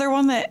 another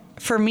one that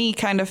for me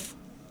kind of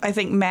I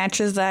think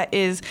matches that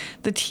is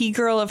The Tea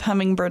Girl of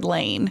Hummingbird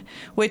Lane,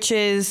 which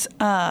is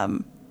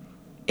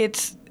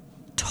it's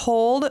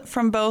told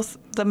from both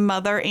the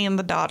mother and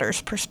the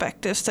daughter's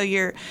perspective. So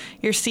you're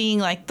seeing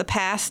like the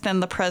past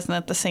and the present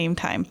at the same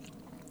time.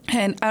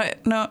 And I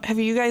don't know, have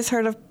you guys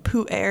heard of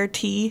Pu'er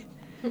tea?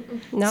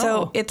 No.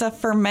 So it's a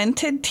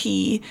fermented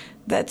tea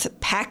that's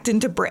packed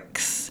into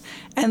bricks,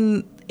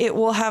 and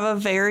it'll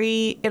have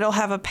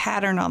a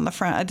pattern on the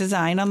front, a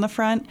design on the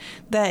front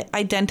that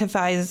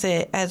identifies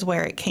it as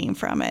where it came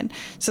from. And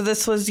so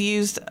this was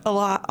used a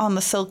lot on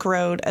the Silk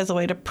Road as a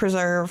way to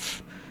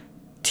preserve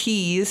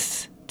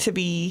teas to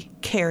be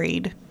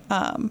carried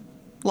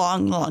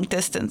long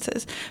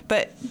distances.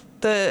 But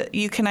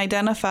you can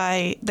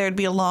identify there'd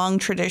be a long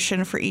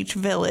tradition for each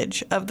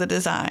village of the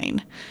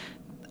design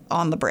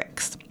on the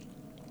bricks.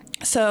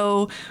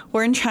 So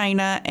we're in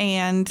China,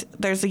 and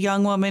there's a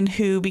young woman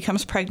who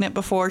becomes pregnant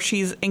before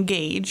she's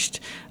engaged.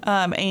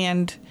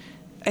 And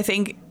I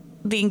think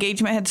the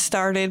engagement had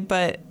started,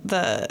 but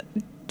the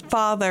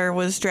father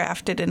was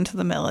drafted into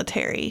the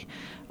military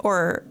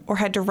or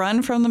had to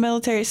run from the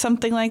military,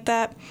 something like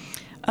that.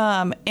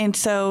 And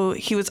so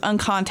he was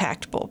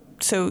uncontactable.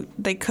 So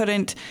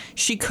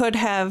she could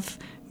have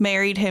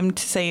married him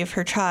to save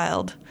her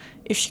child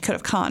if she could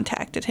have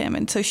contacted him.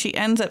 And so she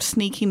ends up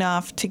sneaking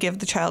off to give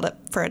the child up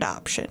for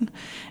adoption.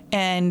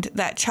 And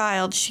that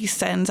child she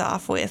sends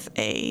off with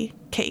a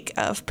cake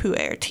of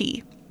Pu'er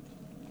tea.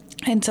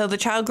 And so the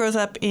child grows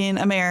up in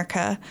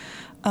America.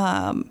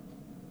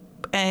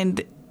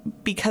 And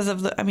because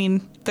of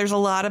there's a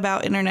lot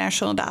about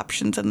international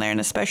adoptions in there. And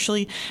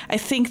especially, I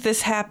think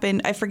this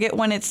happened, I forget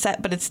when it's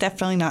set, but it's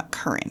definitely not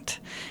current.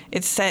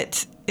 It's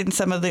set in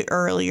some of the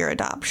earlier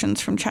adoptions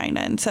from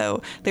China. And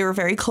so they were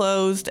very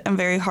closed and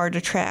very hard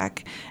to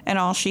track. And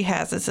all she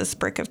has is this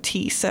brick of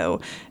tea.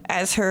 So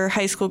as her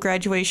high school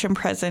graduation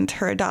present,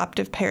 her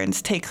adoptive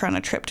parents take her on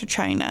a trip to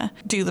China,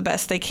 do the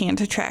best they can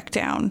to track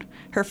down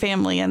her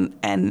family.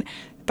 And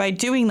by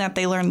doing that,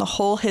 they learn the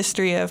whole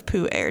history of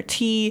Pu'er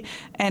tea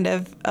and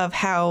of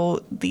how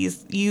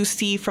you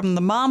see from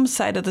the mom's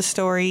side of the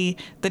story,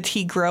 the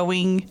tea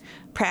growing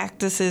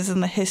practices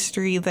and the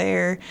history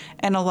there,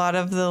 and a lot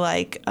of the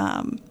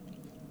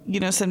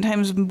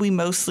sometimes we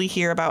mostly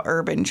hear about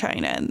urban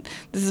China, and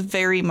this is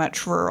very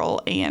much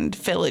rural and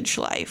village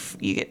life.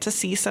 You get to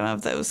see some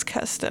of those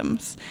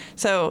customs.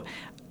 So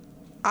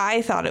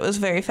I thought it was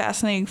very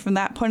fascinating from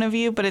that point of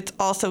view, but it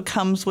also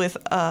comes with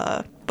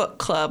a book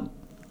club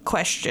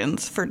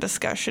questions for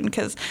discussion,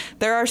 because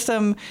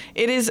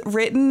it is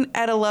written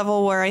at a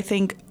level where I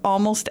think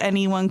almost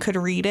anyone could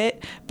read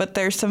it, but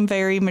there's some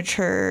very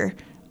mature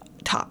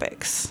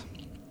topics.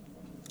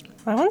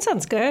 That one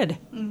sounds good.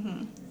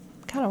 Mm-hmm.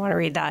 Kind of want to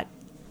read that.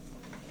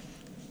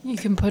 You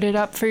can put it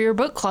up for your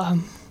book club.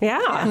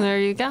 Yeah. And there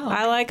you go.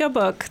 I like a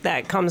book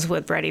that comes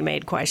with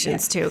ready-made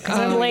questions, too, because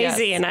I'm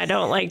lazy and I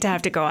don't like to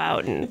have to go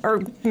out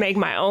or make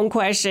my own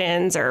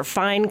questions or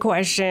find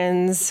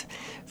questions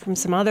from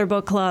some other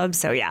book clubs.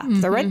 So, yeah,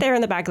 So right there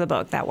in the back of the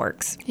book, that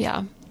works.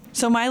 Yeah.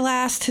 So my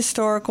last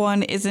historic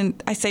one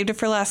I saved it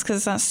for last because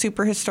it's not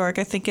super historic.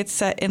 I think it's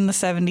set in the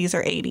 70s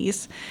or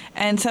 80s.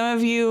 And some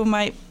of you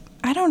might,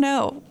 I don't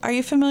know, are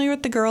you familiar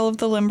with The Girl of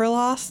the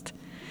Limberlost?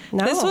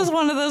 No. This was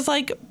one of those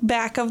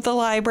back of the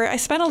library. I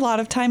spent a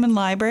lot of time in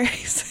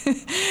libraries,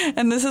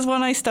 and this is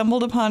one I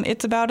stumbled upon.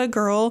 It's about a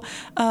girl.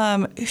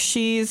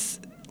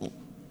 She's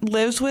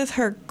lives with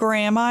her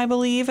grandma, I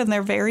believe, and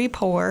they're very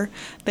poor.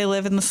 They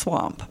live in the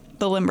swamp,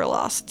 the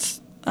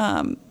Limberlosts,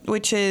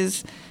 which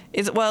is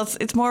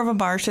it's more of a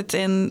marsh. It's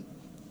in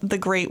the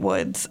Great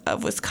Woods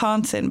of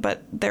Wisconsin,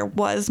 but there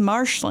was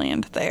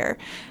marshland there,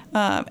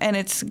 and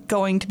it's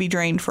going to be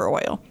drained for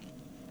oil.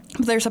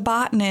 There's a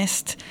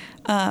botanist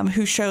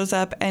who shows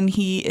up, and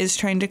he is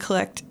trying to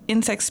collect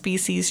insect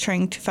species,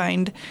 trying to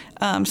find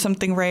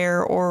something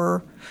rare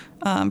or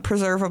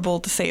preservable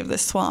to save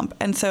this swamp.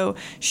 And so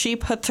she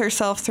puts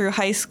herself through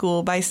high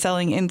school by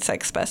selling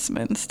insect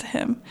specimens to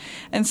him.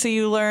 And so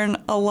you learn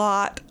a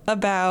lot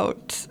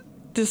about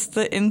just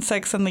the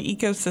insects and the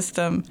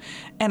ecosystem.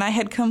 And I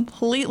had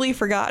completely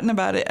forgotten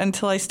about it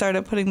until I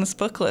started putting this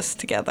book list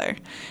together.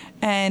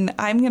 And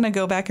I'm going to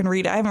go back and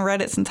read it. I haven't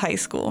read it since high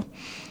school.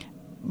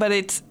 But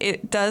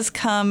it does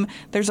come,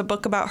 there's a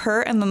book about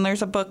her, and then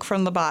there's a book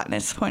from the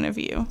botanist's point of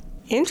view.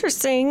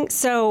 Interesting.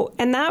 So,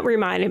 and that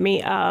reminded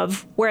me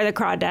of Where the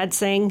Crawdads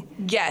Sing.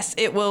 Yes,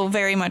 it will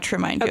very much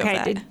remind you of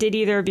that. Okay, did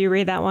either of you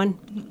read that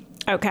one?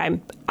 Okay.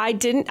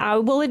 I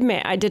will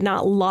admit, I did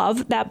not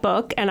love that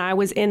book, and I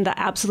was in the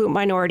absolute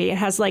minority. It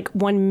has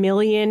 1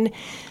 million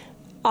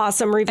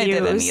awesome reviews. I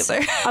didn't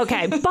either.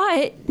 Okay,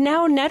 but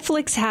now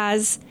Netflix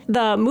has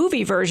the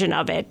movie version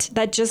of it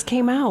that just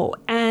came out,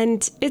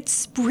 and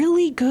it's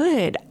really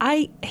good.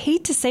 I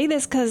hate to say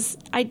this because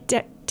I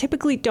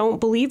typically don't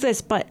believe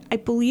this, but I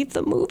believe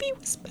the movie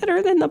was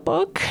better than the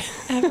book.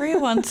 Every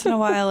once in a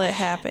while it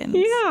happens.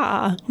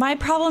 Yeah. My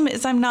problem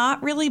is I'm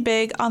not really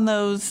big on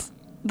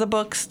the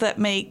books that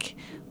make,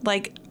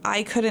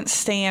 I couldn't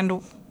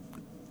stand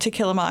To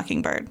Kill a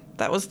Mockingbird.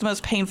 That was the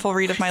most painful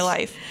read of my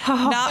life.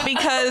 Not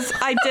because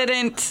I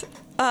didn't.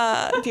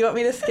 Do you want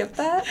me to skip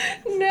that?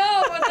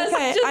 No, that's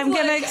Okay, just I'm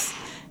gonna.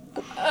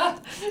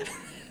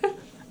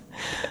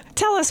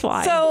 Tell us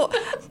why. So,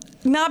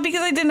 not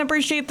because I didn't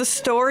appreciate the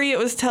story it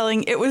was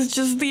telling, it was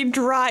just the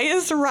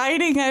driest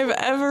writing I've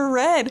ever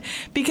read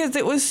because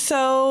it was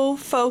so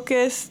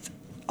focused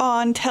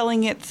on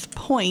telling its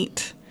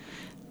point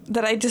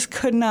that I just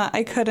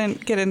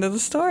couldn't get into the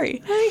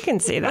story. I can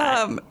see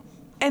that.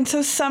 And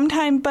so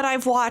but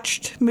I've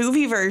watched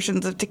movie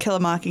versions of To Kill a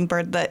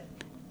Mockingbird that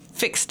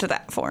fixed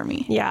that for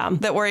me. Yeah.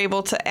 That were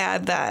able to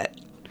add that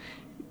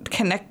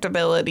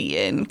connectability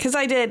in, because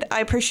I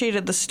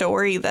appreciated the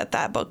story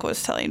that book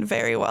was telling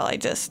very well.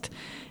 It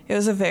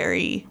was a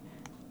very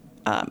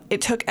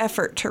it took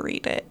effort to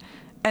read it,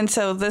 and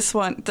so this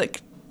one,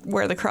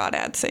 Where the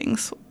Crawdad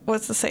Sings,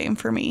 was the same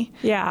for me.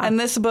 Yeah. And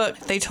this book,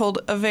 they told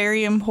a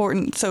very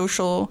important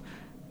social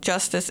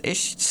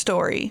justice-ish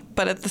story,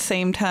 but at the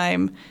same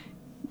time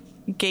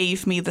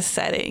gave me the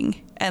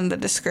setting and the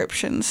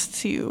descriptions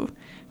to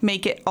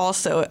make it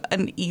also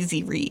an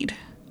easy read.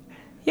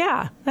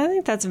 Yeah, I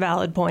think that's a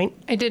valid point.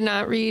 I did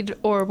not read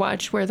or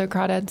watch Where the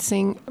Crawdads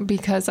Sing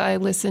because I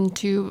listened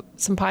to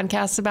some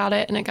podcasts about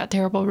it and it got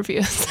terrible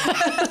reviews.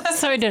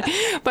 So I didn't.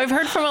 But I've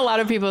heard from a lot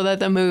of people that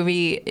the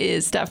movie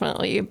is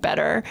definitely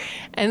better.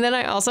 And then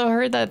I also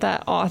heard that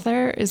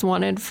author is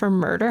wanted for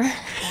murder.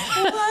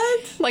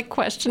 What? Like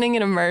questioning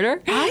in a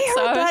murder. I heard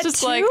so I was that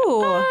just too. like,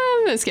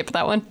 I'm going to skip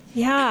that one.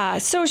 Yeah,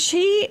 so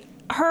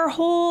her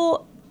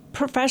whole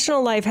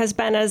professional life has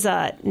been as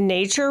a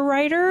nature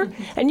writer,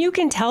 and you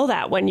can tell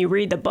that when you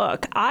read the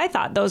book. I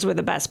thought those were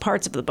the best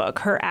parts of the book,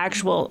 her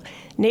actual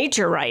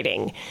nature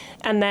writing.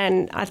 And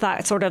then I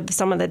thought sort of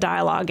some of the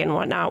dialogue and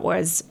whatnot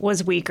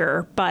was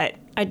weaker, but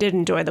I did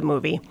enjoy the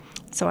movie,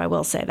 so I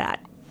will say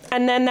that.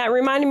 And then that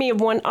reminded me of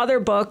one other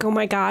book. Oh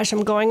my gosh,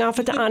 I'm going off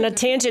on a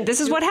tangent.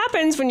 This is what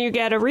happens when you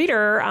get a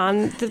reader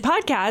on the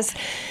podcast.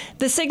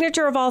 The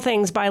Signature of All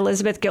Things by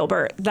Elizabeth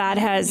Gilbert. That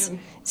has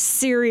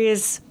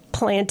serious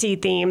planty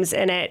themes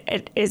in it.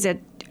 It is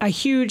a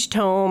huge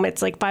tome.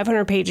 It's like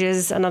 500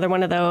 pages, another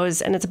one of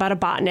those, and it's about a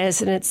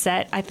botanist, and it's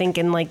set, I think,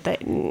 in like the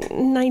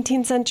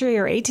 19th century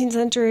or 18th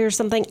century or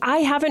something. I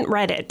haven't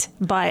read it,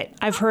 but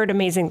I've heard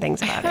amazing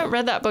things about I haven't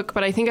read that book,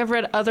 but I think I've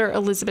read other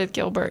Elizabeth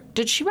Gilbert.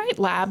 Did she write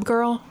Lab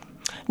Girl?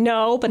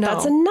 No, but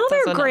that's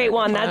another great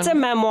one. That's a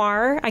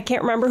memoir. I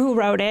can't remember who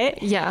wrote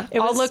it. Yeah,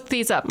 I'll look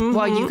these up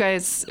while you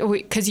guys,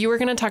 because you were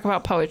going to talk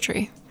about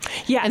poetry.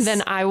 Yes. And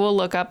then I will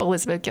look up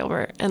Elizabeth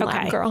Gilbert and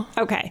Lab Girl.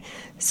 Okay.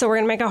 So we're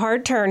going to make a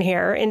hard turn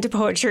here into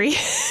poetry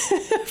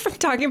from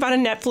talking about a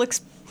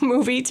Netflix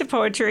movie to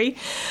poetry.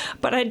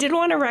 But I did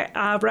want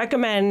to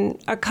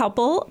recommend a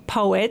couple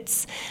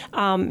poets,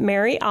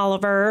 Mary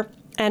Oliver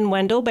and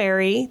Wendell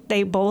Berry.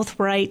 They both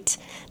write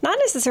not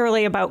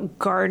necessarily about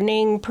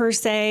gardening per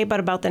se, but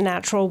about the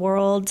natural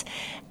world.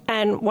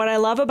 And what I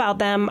love about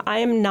them, I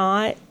am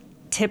not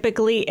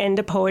typically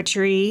into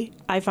poetry.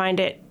 I find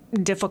it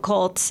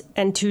difficult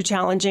and too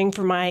challenging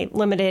for my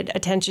limited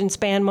attention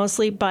span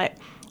mostly, but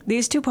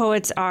these two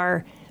poets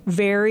are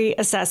very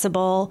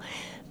accessible,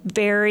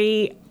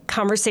 very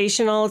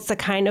conversational. It's the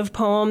kind of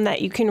poem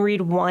that you can read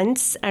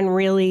once and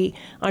really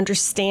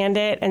understand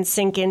it and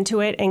sink into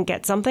it and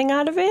get something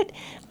out of it.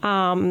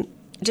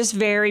 Just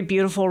very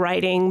beautiful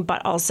writing,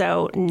 but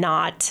also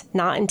not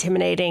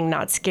intimidating,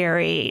 not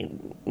scary,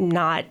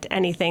 not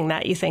anything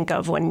that you think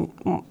of when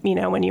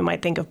you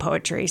might think of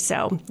poetry.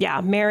 So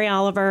yeah, Mary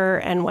Oliver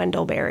and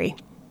Wendell Berry.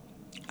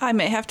 I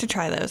may have to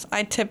try those.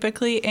 I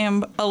typically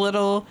am a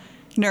little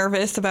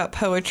nervous about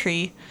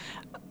poetry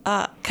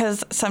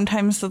because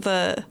sometimes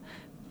the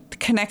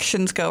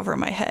connections go over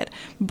my head.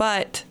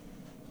 But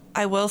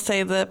I will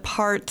say the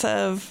parts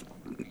of,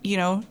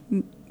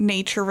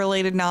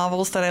 nature-related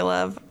novels that I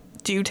love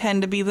do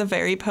tend to be the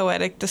very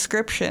poetic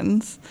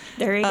descriptions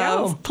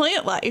of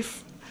plant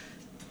life.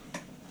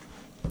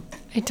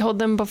 I told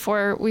them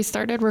before we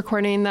started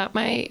recording that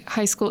my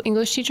high school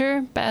English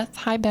teacher, Beth,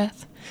 hi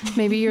Beth,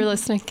 maybe you're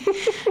listening,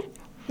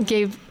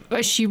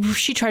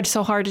 she tried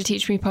so hard to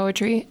teach me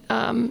poetry,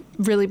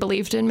 really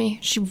believed in me.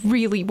 She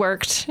really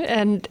worked,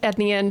 and at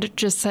the end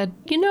just said,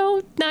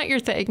 not your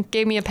thing,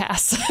 gave me a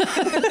pass.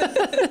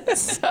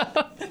 So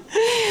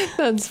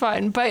that's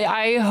fine. But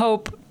I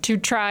hope to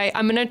try.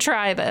 I'm going to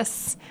try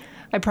this.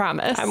 I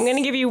promise. I'm going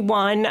to give you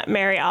one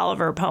Mary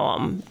Oliver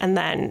poem, and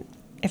then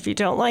if you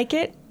don't like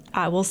it,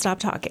 I will stop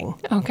talking.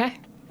 Okay.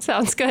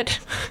 Sounds good.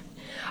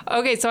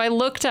 Okay, so I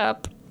looked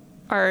up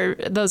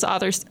those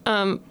authors.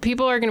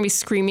 People are going to be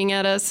screaming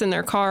at us in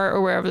their car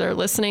or wherever they're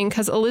listening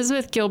because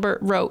Elizabeth Gilbert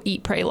wrote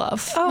Eat, Pray,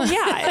 Love. Oh,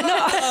 yeah.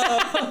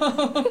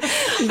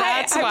 No.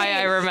 That's why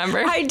I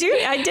remember. I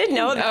did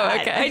know that.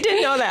 Oh, okay. I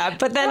did know that.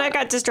 But then I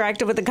got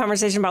distracted with the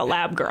conversation about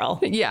Lab Girl.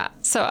 Yeah.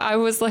 So I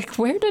was like,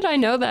 where did I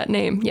know that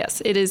name?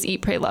 Yes, it is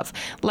Eat, Pray, Love.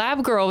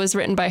 Lab Girl was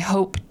written by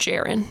Hope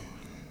Jahren.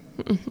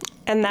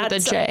 And With a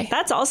J.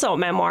 that's also a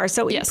memoir.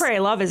 So Eat, Pray,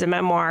 Love is a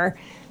memoir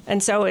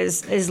And so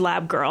is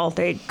Lab Girl.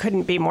 They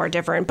couldn't be more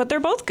different, but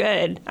they're both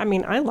good. I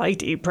mean, I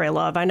liked Eat, Pray,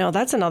 Love. I know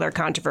that's another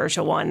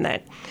controversial one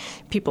that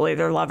people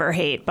either love or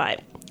hate,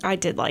 but I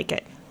did like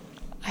it.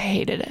 I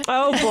hated it.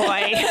 Oh,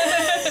 boy.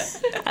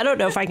 I don't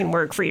know if I can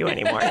work for you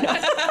anymore.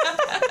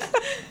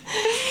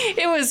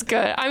 It was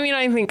good. I mean,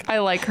 I think I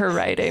like her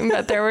writing,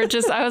 but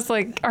I was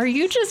like, are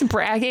you just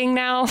bragging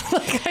now?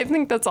 Like, I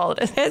think that's all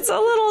it is. It's a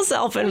little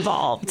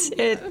self-involved.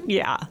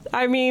 Yeah.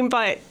 I mean,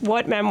 but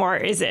what memoir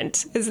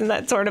isn't? Isn't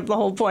that sort of the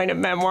whole point of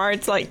memoir?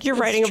 It's like you're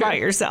writing about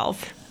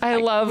yourself. I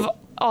love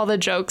all the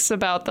jokes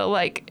about the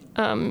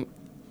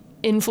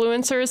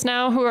influencers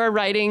now who are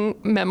writing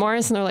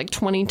memoirs and they're like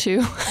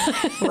 22.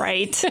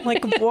 Right.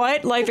 Like,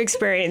 what life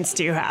experience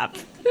do you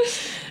have?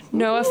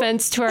 No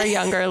offense to our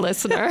younger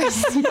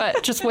listeners,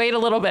 but just wait a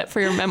little bit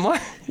for your memoir.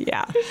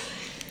 Yeah.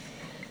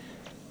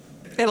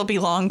 It'll be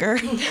longer.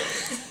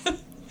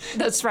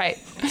 That's right.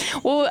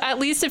 Well, at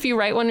least if you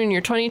write one when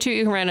you're 22,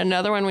 you can write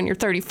another one when you're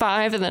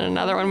 35, and then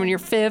another one when you're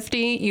 50.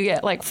 You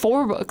get like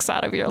 4 books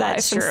out of your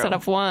life instead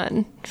of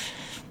 1.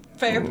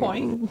 Fair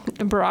point.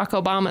 Barack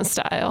Obama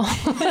style.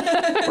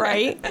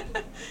 Right?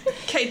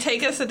 Okay,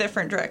 take us a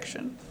different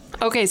direction.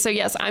 Okay, so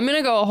yes, I'm going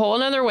to go a whole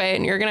another way,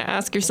 and you're going to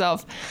ask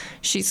yourself,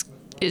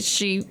 is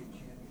she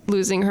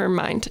losing her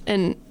mind?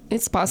 And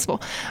it's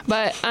possible.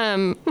 But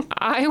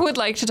I would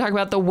like to talk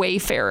about the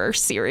Wayfarer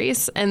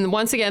series. And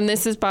once again,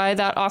 this is by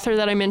that author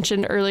that I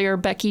mentioned earlier,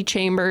 Becky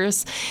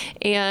Chambers.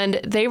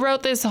 And they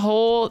wrote this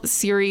whole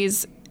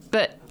series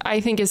that I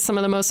think is some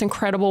of the most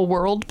incredible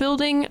world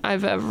building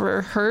I've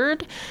ever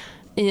heard,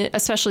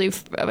 especially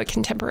of a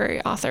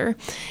contemporary author.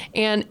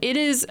 And it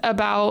is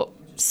about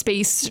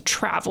space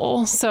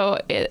travel. So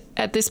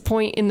at this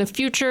point in the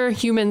future,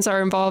 humans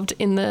are involved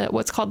in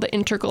what's called the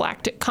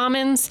Intergalactic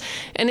Commons,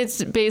 and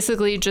it's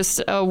basically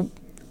just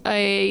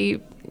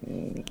a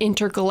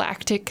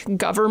intergalactic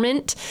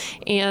government.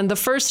 And the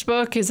first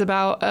book is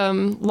about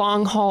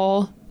long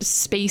haul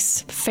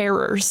space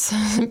farers,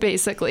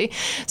 basically.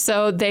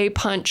 So they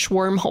punch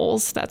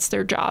wormholes. That's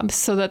their job,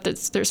 so that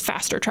there's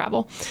faster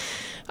travel.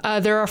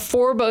 There are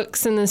 4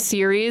 books in the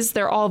series.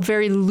 They're all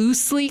very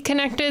loosely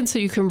connected, so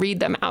you can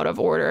read them out of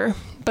order.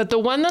 But the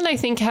one that I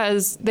think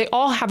they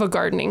all have a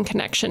gardening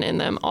connection in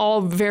them, all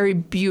very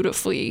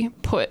beautifully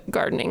put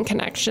gardening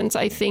connections,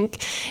 I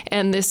think.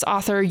 And this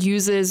author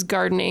uses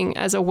gardening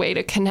as a way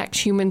to connect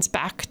humans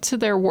back to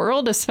their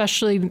world,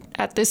 especially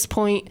at this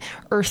point,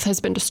 Earth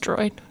has been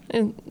destroyed.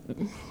 And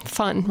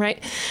fun,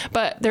 right?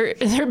 But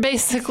they're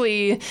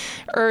basically,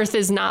 Earth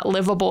is not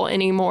livable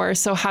anymore.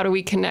 So how do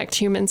we connect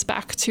humans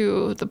back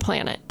to the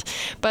planet?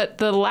 But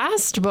the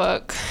last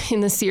book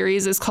in the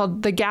series is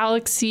called The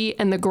Galaxy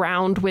and the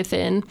Ground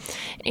Within.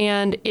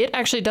 And it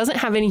actually doesn't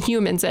have any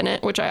humans in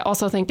it, which I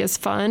also think is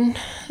fun.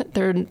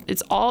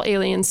 It's all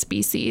alien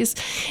species.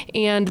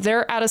 And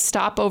they're at a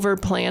stopover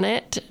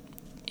planet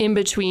in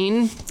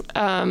between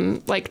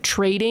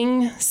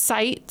trading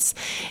sites,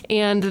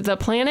 and the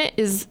planet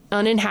is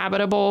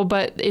uninhabitable,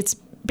 but it's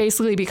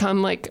basically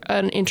become like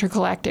an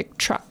intergalactic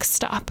truck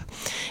stop.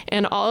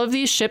 And all of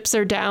these ships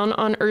are down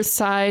on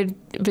Earthside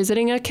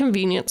visiting a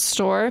convenience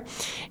store,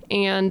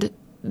 and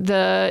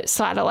the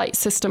satellite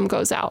system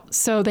goes out,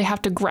 so they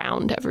have to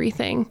ground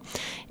everything.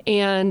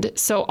 And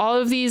so all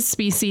of these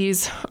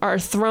species are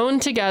thrown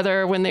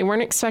together when they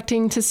weren't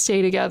expecting to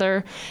stay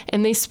together,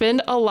 and they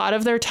spend a lot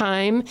of their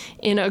time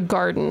in a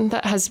garden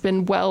that has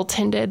been well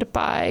tended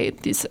by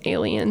these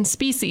alien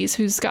species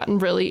who's gotten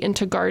really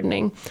into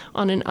gardening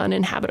on an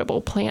uninhabitable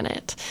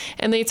planet.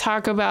 And they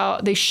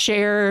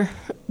share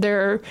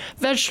their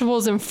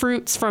vegetables and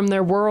fruits from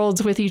their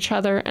worlds with each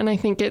other, and I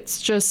think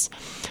it's just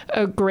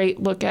a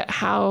great look at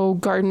how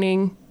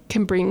gardening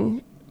can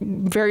bring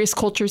various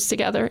cultures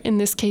together, in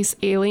this case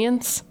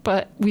aliens,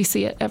 but we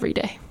see it every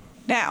day.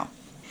 Now,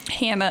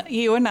 Hannah,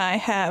 you and I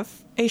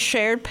have a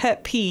shared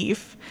pet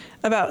peeve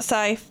about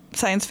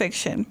science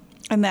fiction,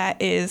 and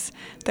that is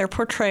their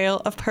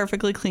portrayal of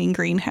perfectly clean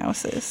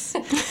greenhouses.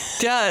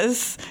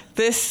 Does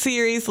this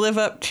series live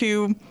up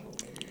to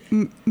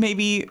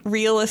maybe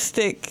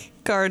realistic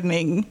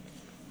gardening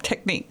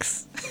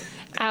techniques?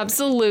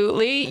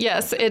 Absolutely.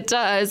 Yes, it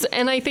does.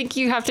 And I think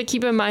you have to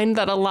keep in mind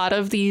that a lot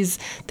of these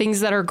things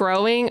that are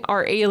growing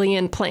are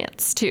alien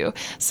plants too.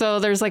 So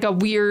there's like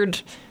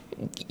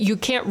you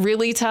can't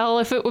really tell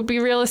if it would be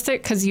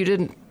realistic because you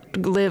didn't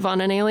live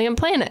on an alien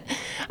planet.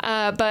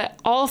 But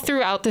all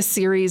throughout the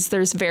series,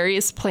 there's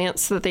various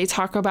plants that they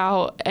talk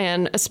about,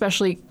 and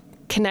especially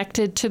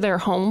connected to their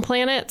home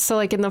planet. So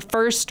like in the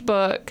first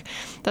book,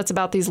 that's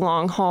about these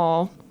long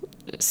haul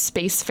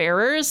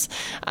spacefarers.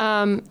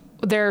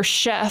 Their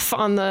chef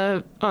on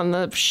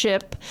the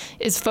ship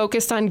is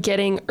focused on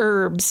getting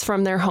herbs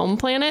from their home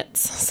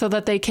planets so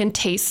that they can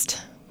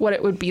taste what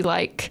it would be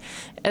like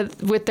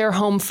with their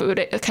home food.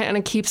 It kind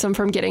of keeps them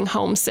from getting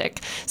homesick.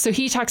 So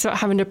he talks about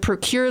having to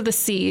procure the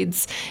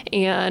seeds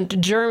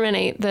and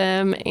germinate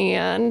them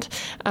and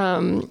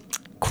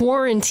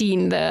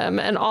quarantine them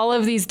and all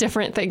of these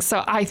different things.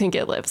 So I think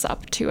it lives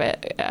up to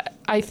it.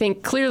 I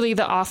think clearly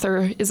the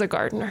author is a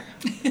gardener.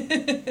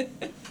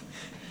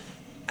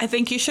 I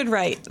think you should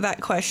write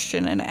that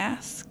question and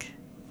ask.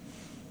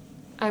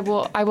 I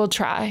will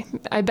try.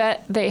 I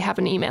bet they have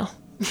an email.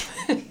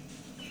 I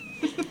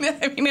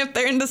mean, if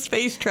they're into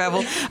space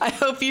travel, I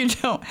hope you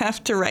don't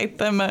have to write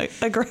them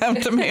a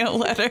ground to mail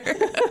letter.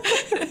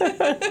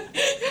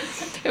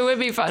 It would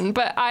be fun,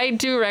 but I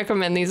do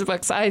recommend these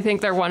books. I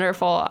think they're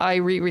wonderful. I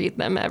reread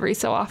them every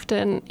so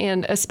often,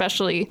 and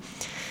especially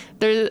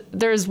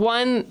there's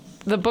one.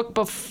 The book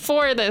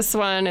before this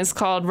one is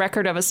called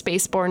Record of a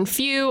Spaceborne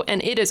Few,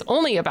 and it is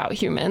only about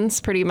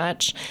humans, pretty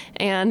much.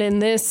 And in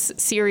this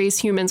series,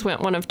 humans went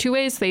one of two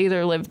ways. They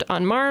either lived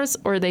on Mars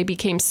or they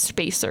became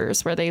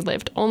spacers, where they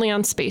lived only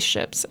on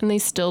spaceships, and they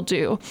still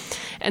do.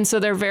 And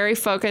so they're very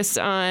focused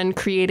on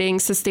creating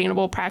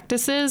sustainable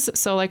practices.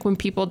 So like when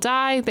people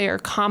die, they are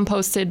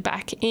composted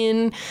back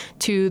in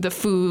to the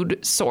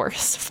food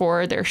source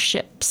for their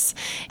ships.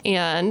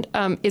 And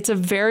it's a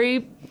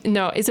very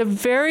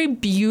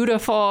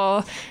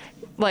beautiful,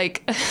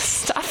 like,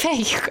 stop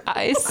it, you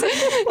guys.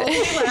 I'm only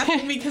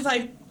laughing because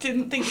I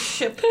didn't think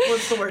ship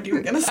was the word you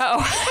were going to say.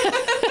 Oh.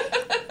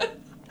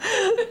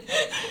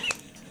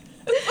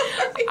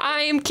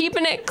 I am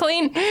keeping it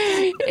clean.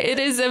 It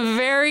is a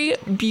very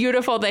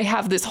beautiful, they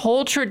have this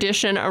whole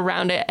tradition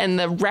around it, and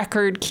the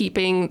record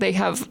keeping, they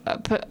have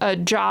a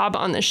job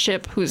on the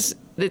ship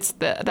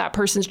that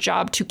person's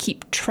job to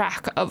keep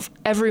track of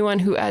everyone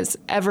who has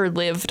ever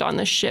lived on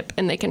the ship,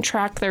 and they can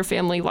track their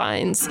family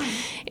lines.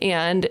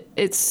 And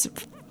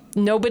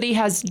nobody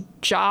has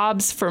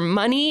jobs for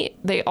money.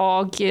 They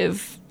all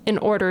give in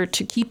order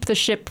to keep the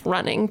ship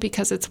running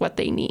because it's what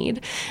they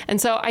need.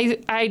 And so I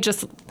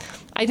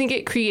think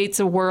it creates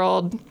a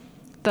world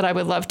that I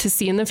would love to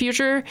see in the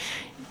future.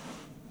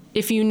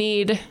 If you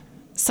need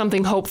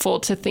something hopeful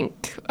to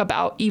think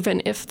about,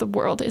 even if the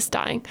world is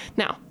dying.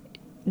 Now,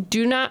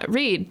 do not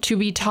read To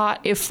Be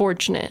Taught If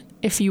Fortunate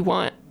if you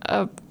want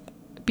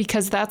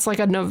because that's like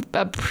a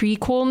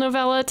prequel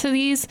novella to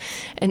these,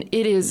 and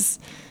it is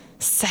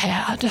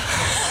sad.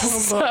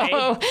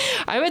 So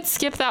I would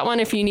skip that one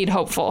if you need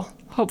hopeful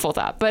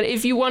thought. But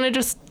if you want to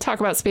just talk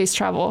about space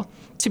travel,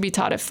 To Be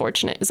Taught If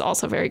Fortunate is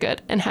also very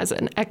good and has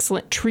an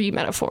excellent tree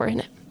metaphor in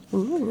it.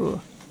 Ooh.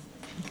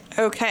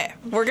 Okay,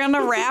 we're going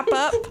to wrap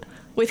up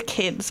with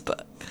kids'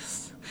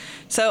 books.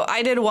 So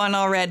I did one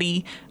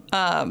already.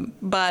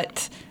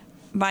 But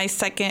my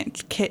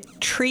second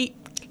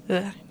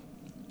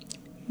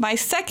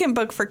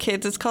book for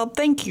kids is called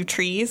Thank You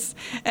Trees,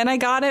 and I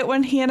got it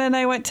when Hannah and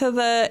I went to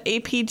the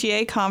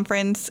APGA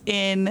conference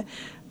in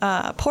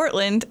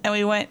Portland, and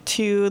we went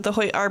to the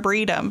Hoyt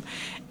Arboretum,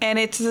 and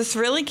it's this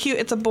really cute.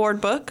 It's a board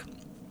book.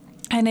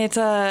 And it's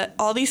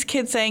all these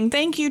kids saying,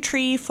 thank you,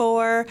 tree,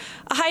 for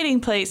a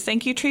hiding place.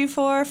 Thank you, tree,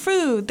 for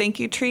food.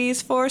 Thank you,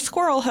 trees, for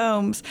squirrel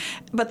homes.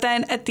 But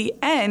then at the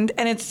end,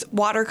 and it's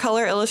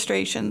watercolor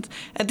illustrations,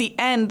 at the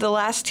end, the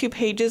last 2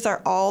 pages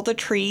are all the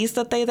trees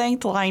that they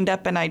thanked lined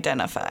up and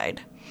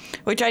identified,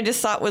 which I just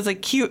thought was a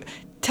cute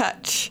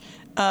touch,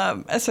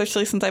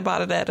 especially since I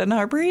bought it at an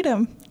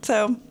arboretum.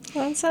 So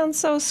that sounds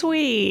so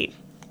sweet.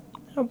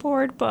 A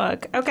board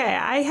book. Okay,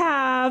 I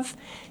have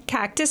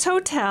Cactus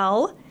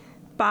Hotel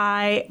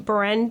by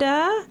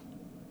Brenda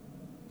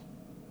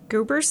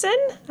Guberson.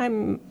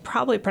 I'm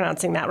probably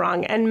pronouncing that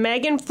wrong. And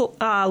Megan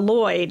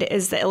Lloyd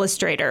is the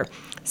illustrator.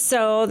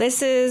 So the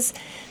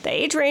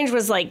age range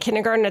was like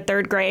kindergarten to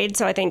 3rd grade.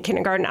 So I think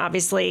kindergarten,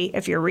 obviously,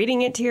 if you're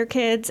reading it to your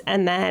kids,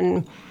 and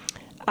then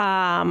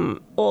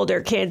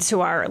older kids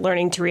who are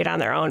learning to read on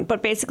their own.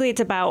 But basically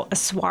it's about a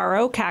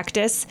saguaro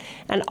cactus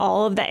and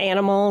all of the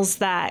animals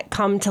that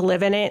come to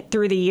live in it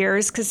through the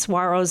years, because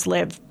saguaros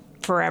live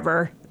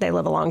forever. They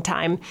live a long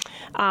time.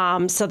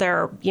 So there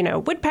are,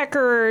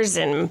 woodpeckers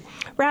and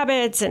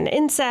rabbits and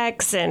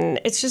insects, and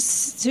it's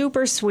just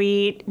super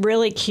sweet,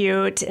 really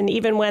cute. And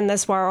even when the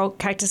saguaro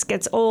cactus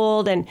gets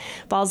old and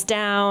falls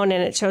down,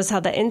 and it shows how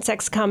the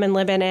insects come and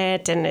live in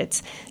it, and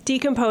it's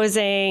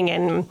decomposing.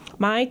 And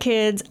my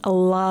kids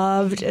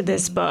loved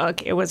this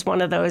book. It was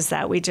one of those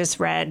that we just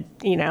read,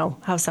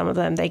 how some of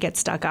them, they get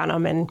stuck on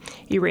them and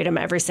you read them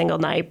every single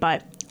night.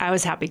 But I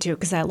was happy too,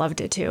 because I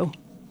loved it too.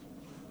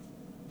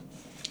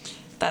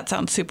 That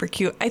sounds super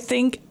cute. I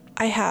think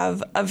I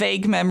have a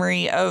vague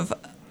memory of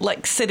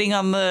like sitting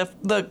on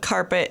the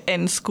carpet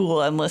in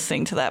school and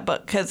listening to that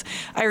book, because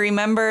I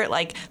remember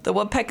like the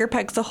woodpecker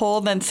pecks a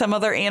hole, then some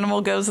other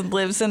animal goes and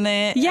lives in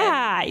it.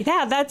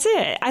 Yeah, that's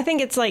it. I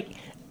think it's like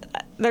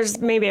there's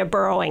maybe a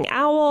burrowing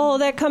owl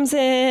that comes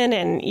in,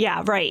 and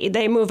yeah, right.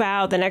 They move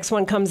out, the next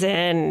one comes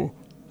in.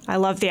 I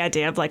love the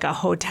idea of like a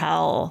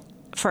hotel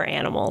for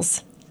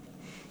animals.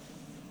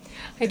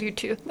 I do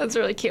too. That's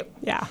really cute.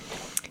 Yeah.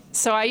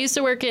 So I used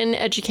to work in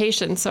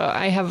education, so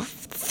I have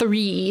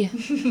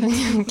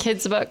 3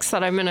 kids books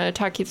that I'm going to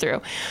talk you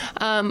through.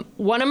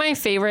 One of my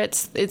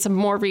favorites, it's a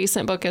more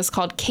recent book, is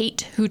called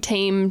Kate Who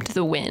Tamed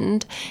the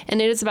Wind.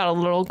 And it is about a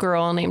little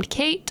girl named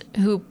Kate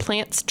who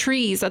plants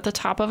trees at the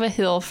top of a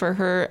hill for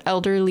her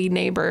elderly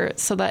neighbor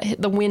so that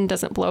the wind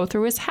doesn't blow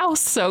through his house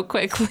so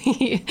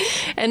quickly.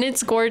 And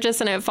it's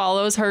gorgeous, and it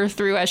follows her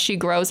through as she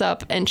grows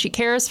up, and she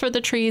cares for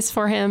the trees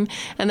for him.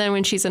 And then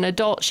when she's an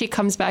adult, she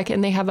comes back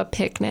and they have a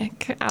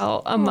picnic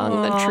out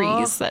among the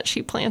trees that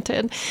she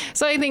planted.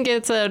 So I think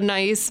it's a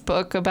nice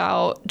book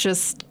about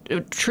just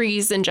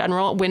trees in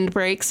general,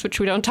 windbreaks, which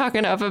we don't talk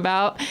enough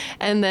about,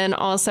 and then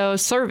also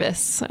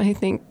service. I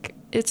think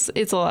it's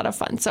a lot of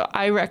fun. So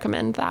I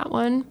recommend that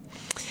one.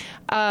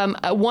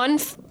 One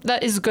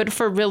that is good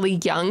for really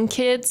young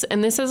kids,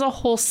 and this is a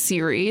whole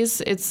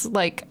series. It's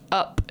like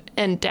Up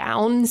and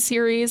Down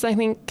series, I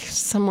think,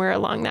 somewhere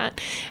along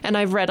that. And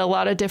I've read a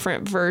lot of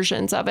different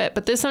versions of it,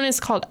 but this one is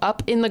called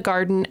Up in the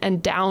Garden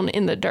and Down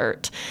in the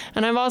Dirt.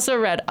 And I've also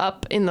read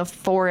Up in the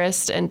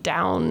Forest and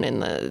Down in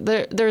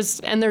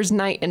there's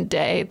Night and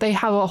Day. They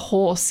have a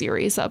whole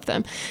series of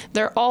them.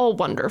 They're all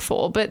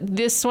wonderful, but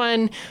this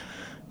one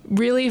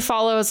really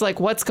follows like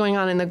what's going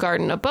on in the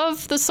garden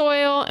above the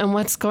soil and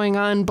what's going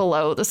on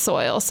below the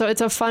soil. So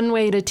it's a fun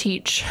way to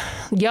teach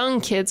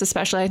young kids,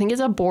 especially. I think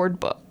it's a board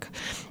book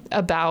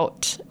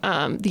about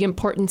the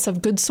importance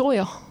of good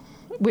soil,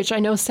 which I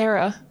know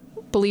Sarah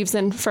believes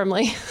in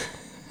firmly.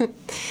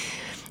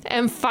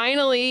 And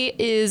finally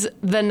is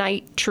The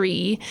Night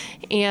Tree.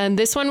 And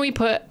this one we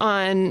put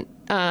on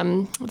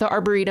the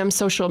Arboretum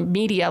social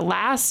media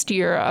last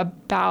year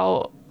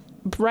about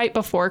right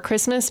before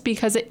Christmas,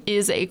 because it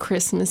is a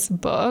Christmas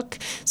book.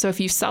 So if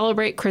you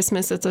celebrate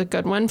Christmas, it's a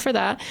good one for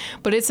that.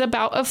 But it's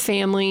about a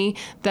family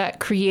that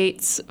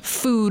creates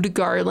food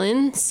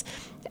garlands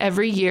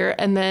every year.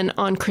 And then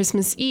on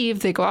Christmas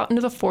Eve, they go out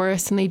into the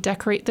forest and they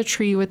decorate the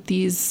tree with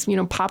these,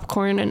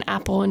 popcorn and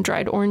apple and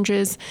dried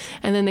oranges.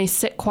 And then they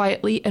sit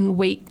quietly and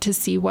wait to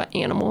see what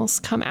animals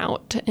come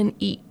out and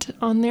eat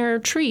on their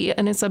tree.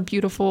 And it's a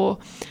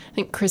beautiful, I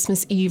think,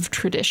 Christmas Eve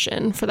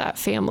tradition for that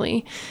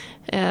family.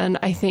 And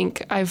I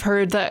think I've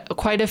heard that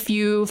quite a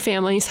few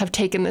families have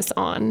taken this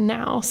on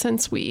now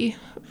since we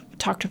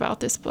talked about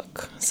this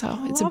book. So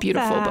it's a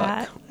beautiful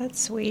book. That's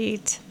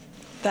sweet.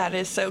 That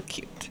is so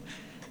cute.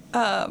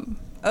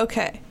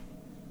 Okay.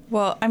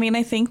 Well,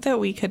 I think that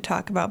we could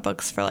talk about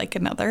books for like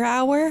another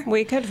hour.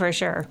 We could for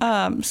sure.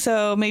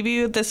 So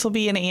maybe this will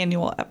be an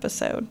annual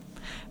episode.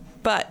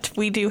 But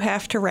we do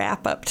have to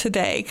wrap up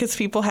today because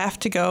people have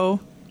to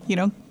go,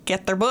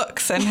 get their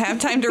books and have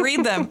time to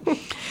read them.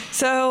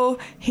 So,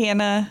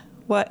 Hannah,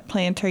 what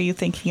plant are you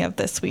thinking of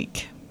this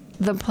week?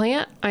 The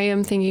plant I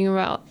am thinking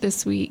about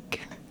this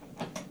week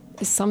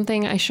is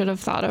something I should have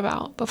thought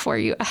about before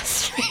you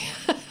asked me.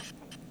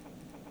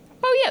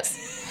 Oh,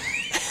 yes.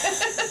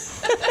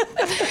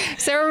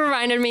 Sarah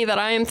reminded me that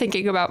I am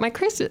thinking about my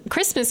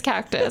Christmas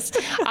cactus.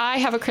 I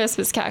have a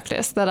Christmas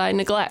cactus that I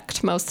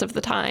neglect most of the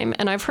time,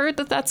 and I've heard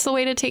that that's the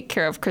way to take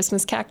care of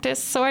Christmas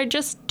cactus, so I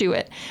just do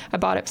it. I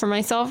bought it for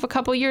myself a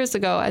couple years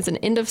ago as an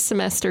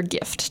end-of-semester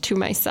gift to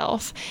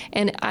myself,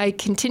 and I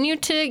continue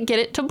to get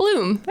it to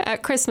bloom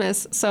at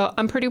Christmas, so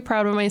I'm pretty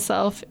proud of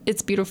myself.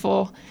 It's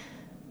beautiful.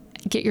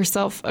 Get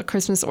yourself a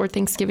Christmas or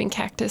Thanksgiving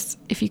cactus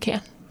if you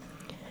can.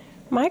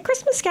 My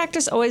Christmas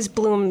cactus always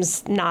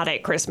blooms not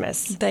at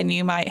Christmas. Then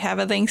you might have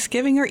a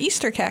Thanksgiving or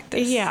Easter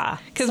cactus. Yeah.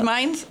 Because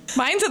mine's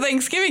a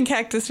Thanksgiving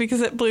cactus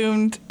because it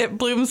blooms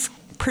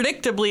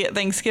predictably at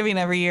Thanksgiving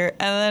every year.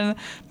 And then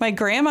my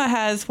grandma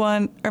has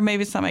one, or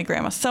maybe it's not my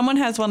grandma. Someone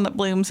has one that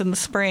blooms in the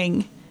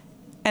spring,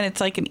 and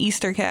it's like an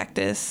Easter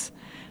cactus.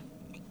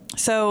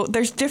 So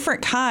there's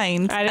different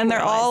kinds, and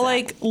they're all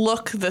like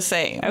look the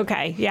same.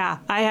 Okay, yeah.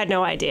 I had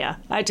no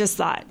idea. I just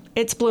thought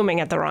it's blooming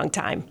at the wrong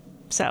time.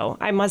 So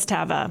I must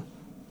have a...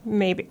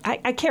 Maybe.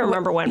 I can't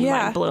remember when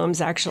mine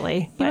blooms,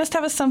 actually. You must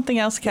have a something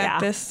else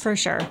cactus. Yeah, for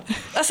sure.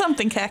 A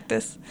something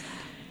cactus.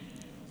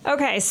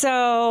 Okay,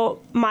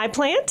 so my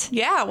plant?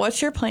 Yeah, what's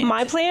your plant?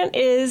 My plant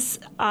is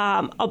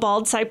a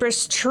bald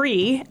cypress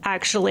tree,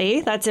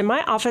 actually. That's in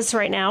my office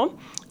right now.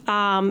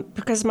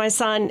 Because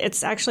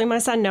it's actually my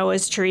son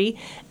Noah's tree,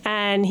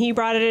 and he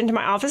brought it into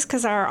my office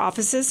because our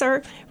offices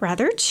are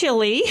rather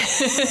chilly,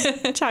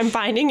 which I'm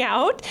finding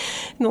out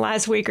in the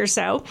last week or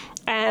so.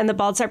 And the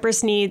bald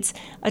cypress needs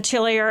a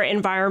chillier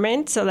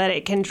environment so that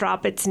it can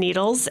drop its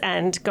needles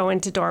and go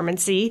into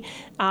dormancy.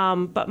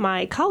 But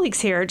my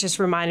colleagues here just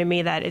reminded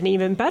me that an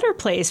even better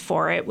place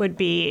for it would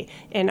be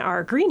in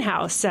our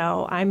greenhouse.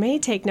 So I may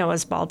take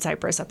Noah's bald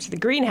cypress up to the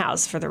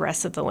greenhouse for the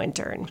rest of the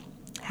winter and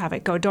have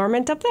it go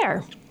dormant up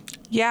there.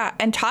 Yeah,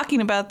 and talking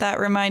about that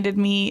reminded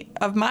me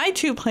of my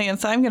two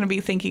plants I'm going to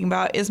be thinking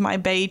about is my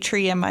bay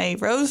tree and my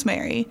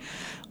rosemary,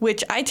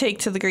 which I take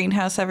to the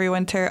greenhouse every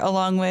winter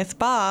along with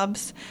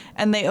Bob's.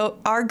 And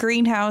our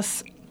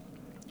greenhouse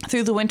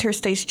through the winter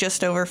stays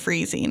just over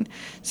freezing.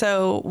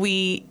 So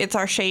it's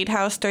our shade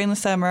house during the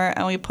summer,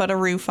 and we put a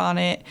roof on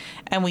it,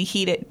 and we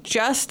heat it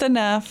just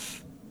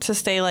enough to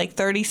stay like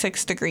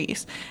 36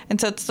 degrees. And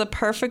so it's the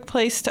perfect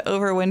place to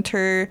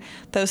overwinter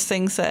those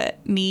things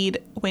that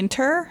need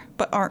winter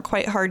but aren't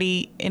quite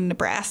hardy in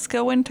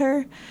Nebraska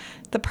winter.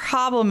 The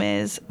problem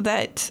is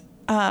that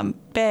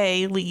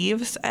bay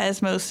leaves,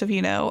 as most of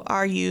you know,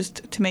 are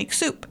used to make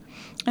soup.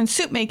 And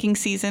soup making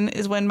season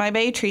is when my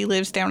bay tree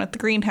lives down at the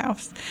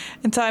greenhouse.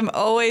 And so I'm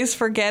always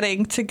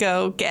forgetting to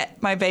go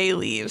get my bay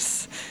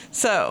leaves.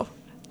 So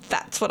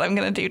that's what I'm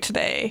going to do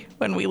today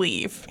when we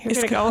leave. You're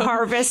going to go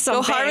harvest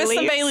some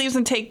bay leaves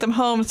and take them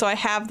home so I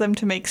have them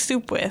to make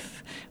soup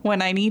with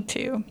when I need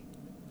to.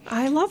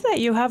 I love that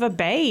you have a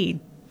bay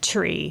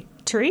tree.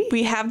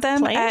 We have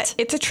them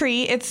it's a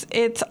tree.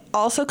 It's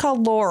also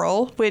called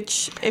laurel,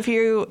 which if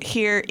you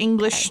hear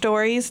English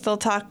stories, they'll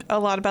talk a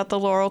lot about the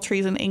laurel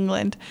trees in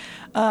England.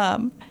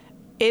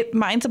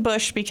 Mine's a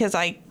bush because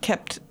I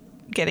kept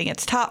getting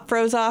its top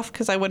froze off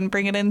because I wouldn't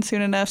bring it in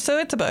soon enough. So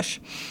it's a bush.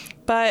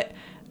 But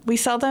we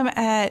sell them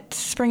at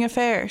Spring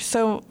Affair.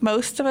 So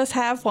most of us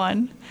have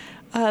one.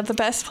 The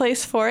best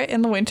place for it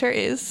in the winter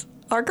is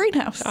our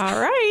greenhouse. All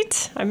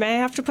right. I may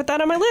have to put that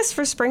on my list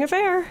for Spring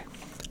Affair.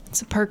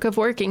 It's a perk of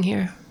working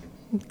here.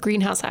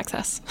 Greenhouse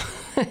access.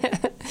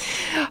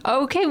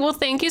 Okay, well,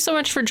 thank you so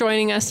much for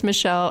joining us,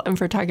 Michelle, and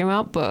for talking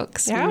about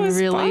books. Yeah, we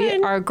really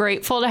fun. are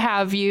grateful to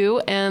have you.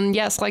 And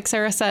yes, like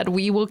Sarah said,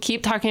 we will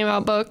keep talking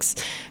about books.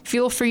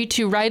 Feel free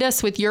to write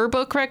us with your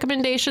book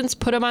recommendations.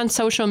 Put them on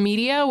social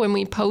media when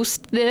we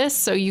post this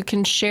so you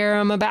can share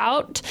them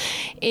about.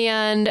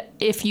 And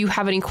if you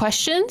have any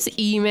questions,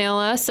 email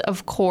us,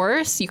 of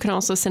course. You can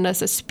also send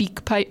us a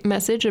SpeakPipe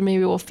message and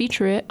maybe we'll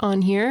feature it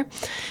on here.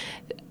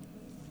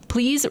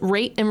 Please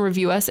rate and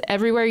review us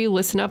everywhere you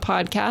listen to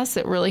podcasts.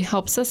 It really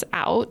helps us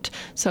out.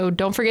 So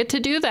don't forget to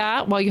do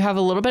that while you have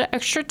a little bit of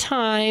extra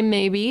time,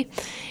 maybe.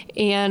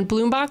 And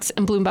Bloombox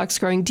and Bloombox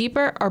Growing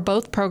Deeper are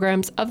both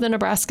programs of the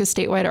Nebraska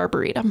Statewide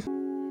Arboretum.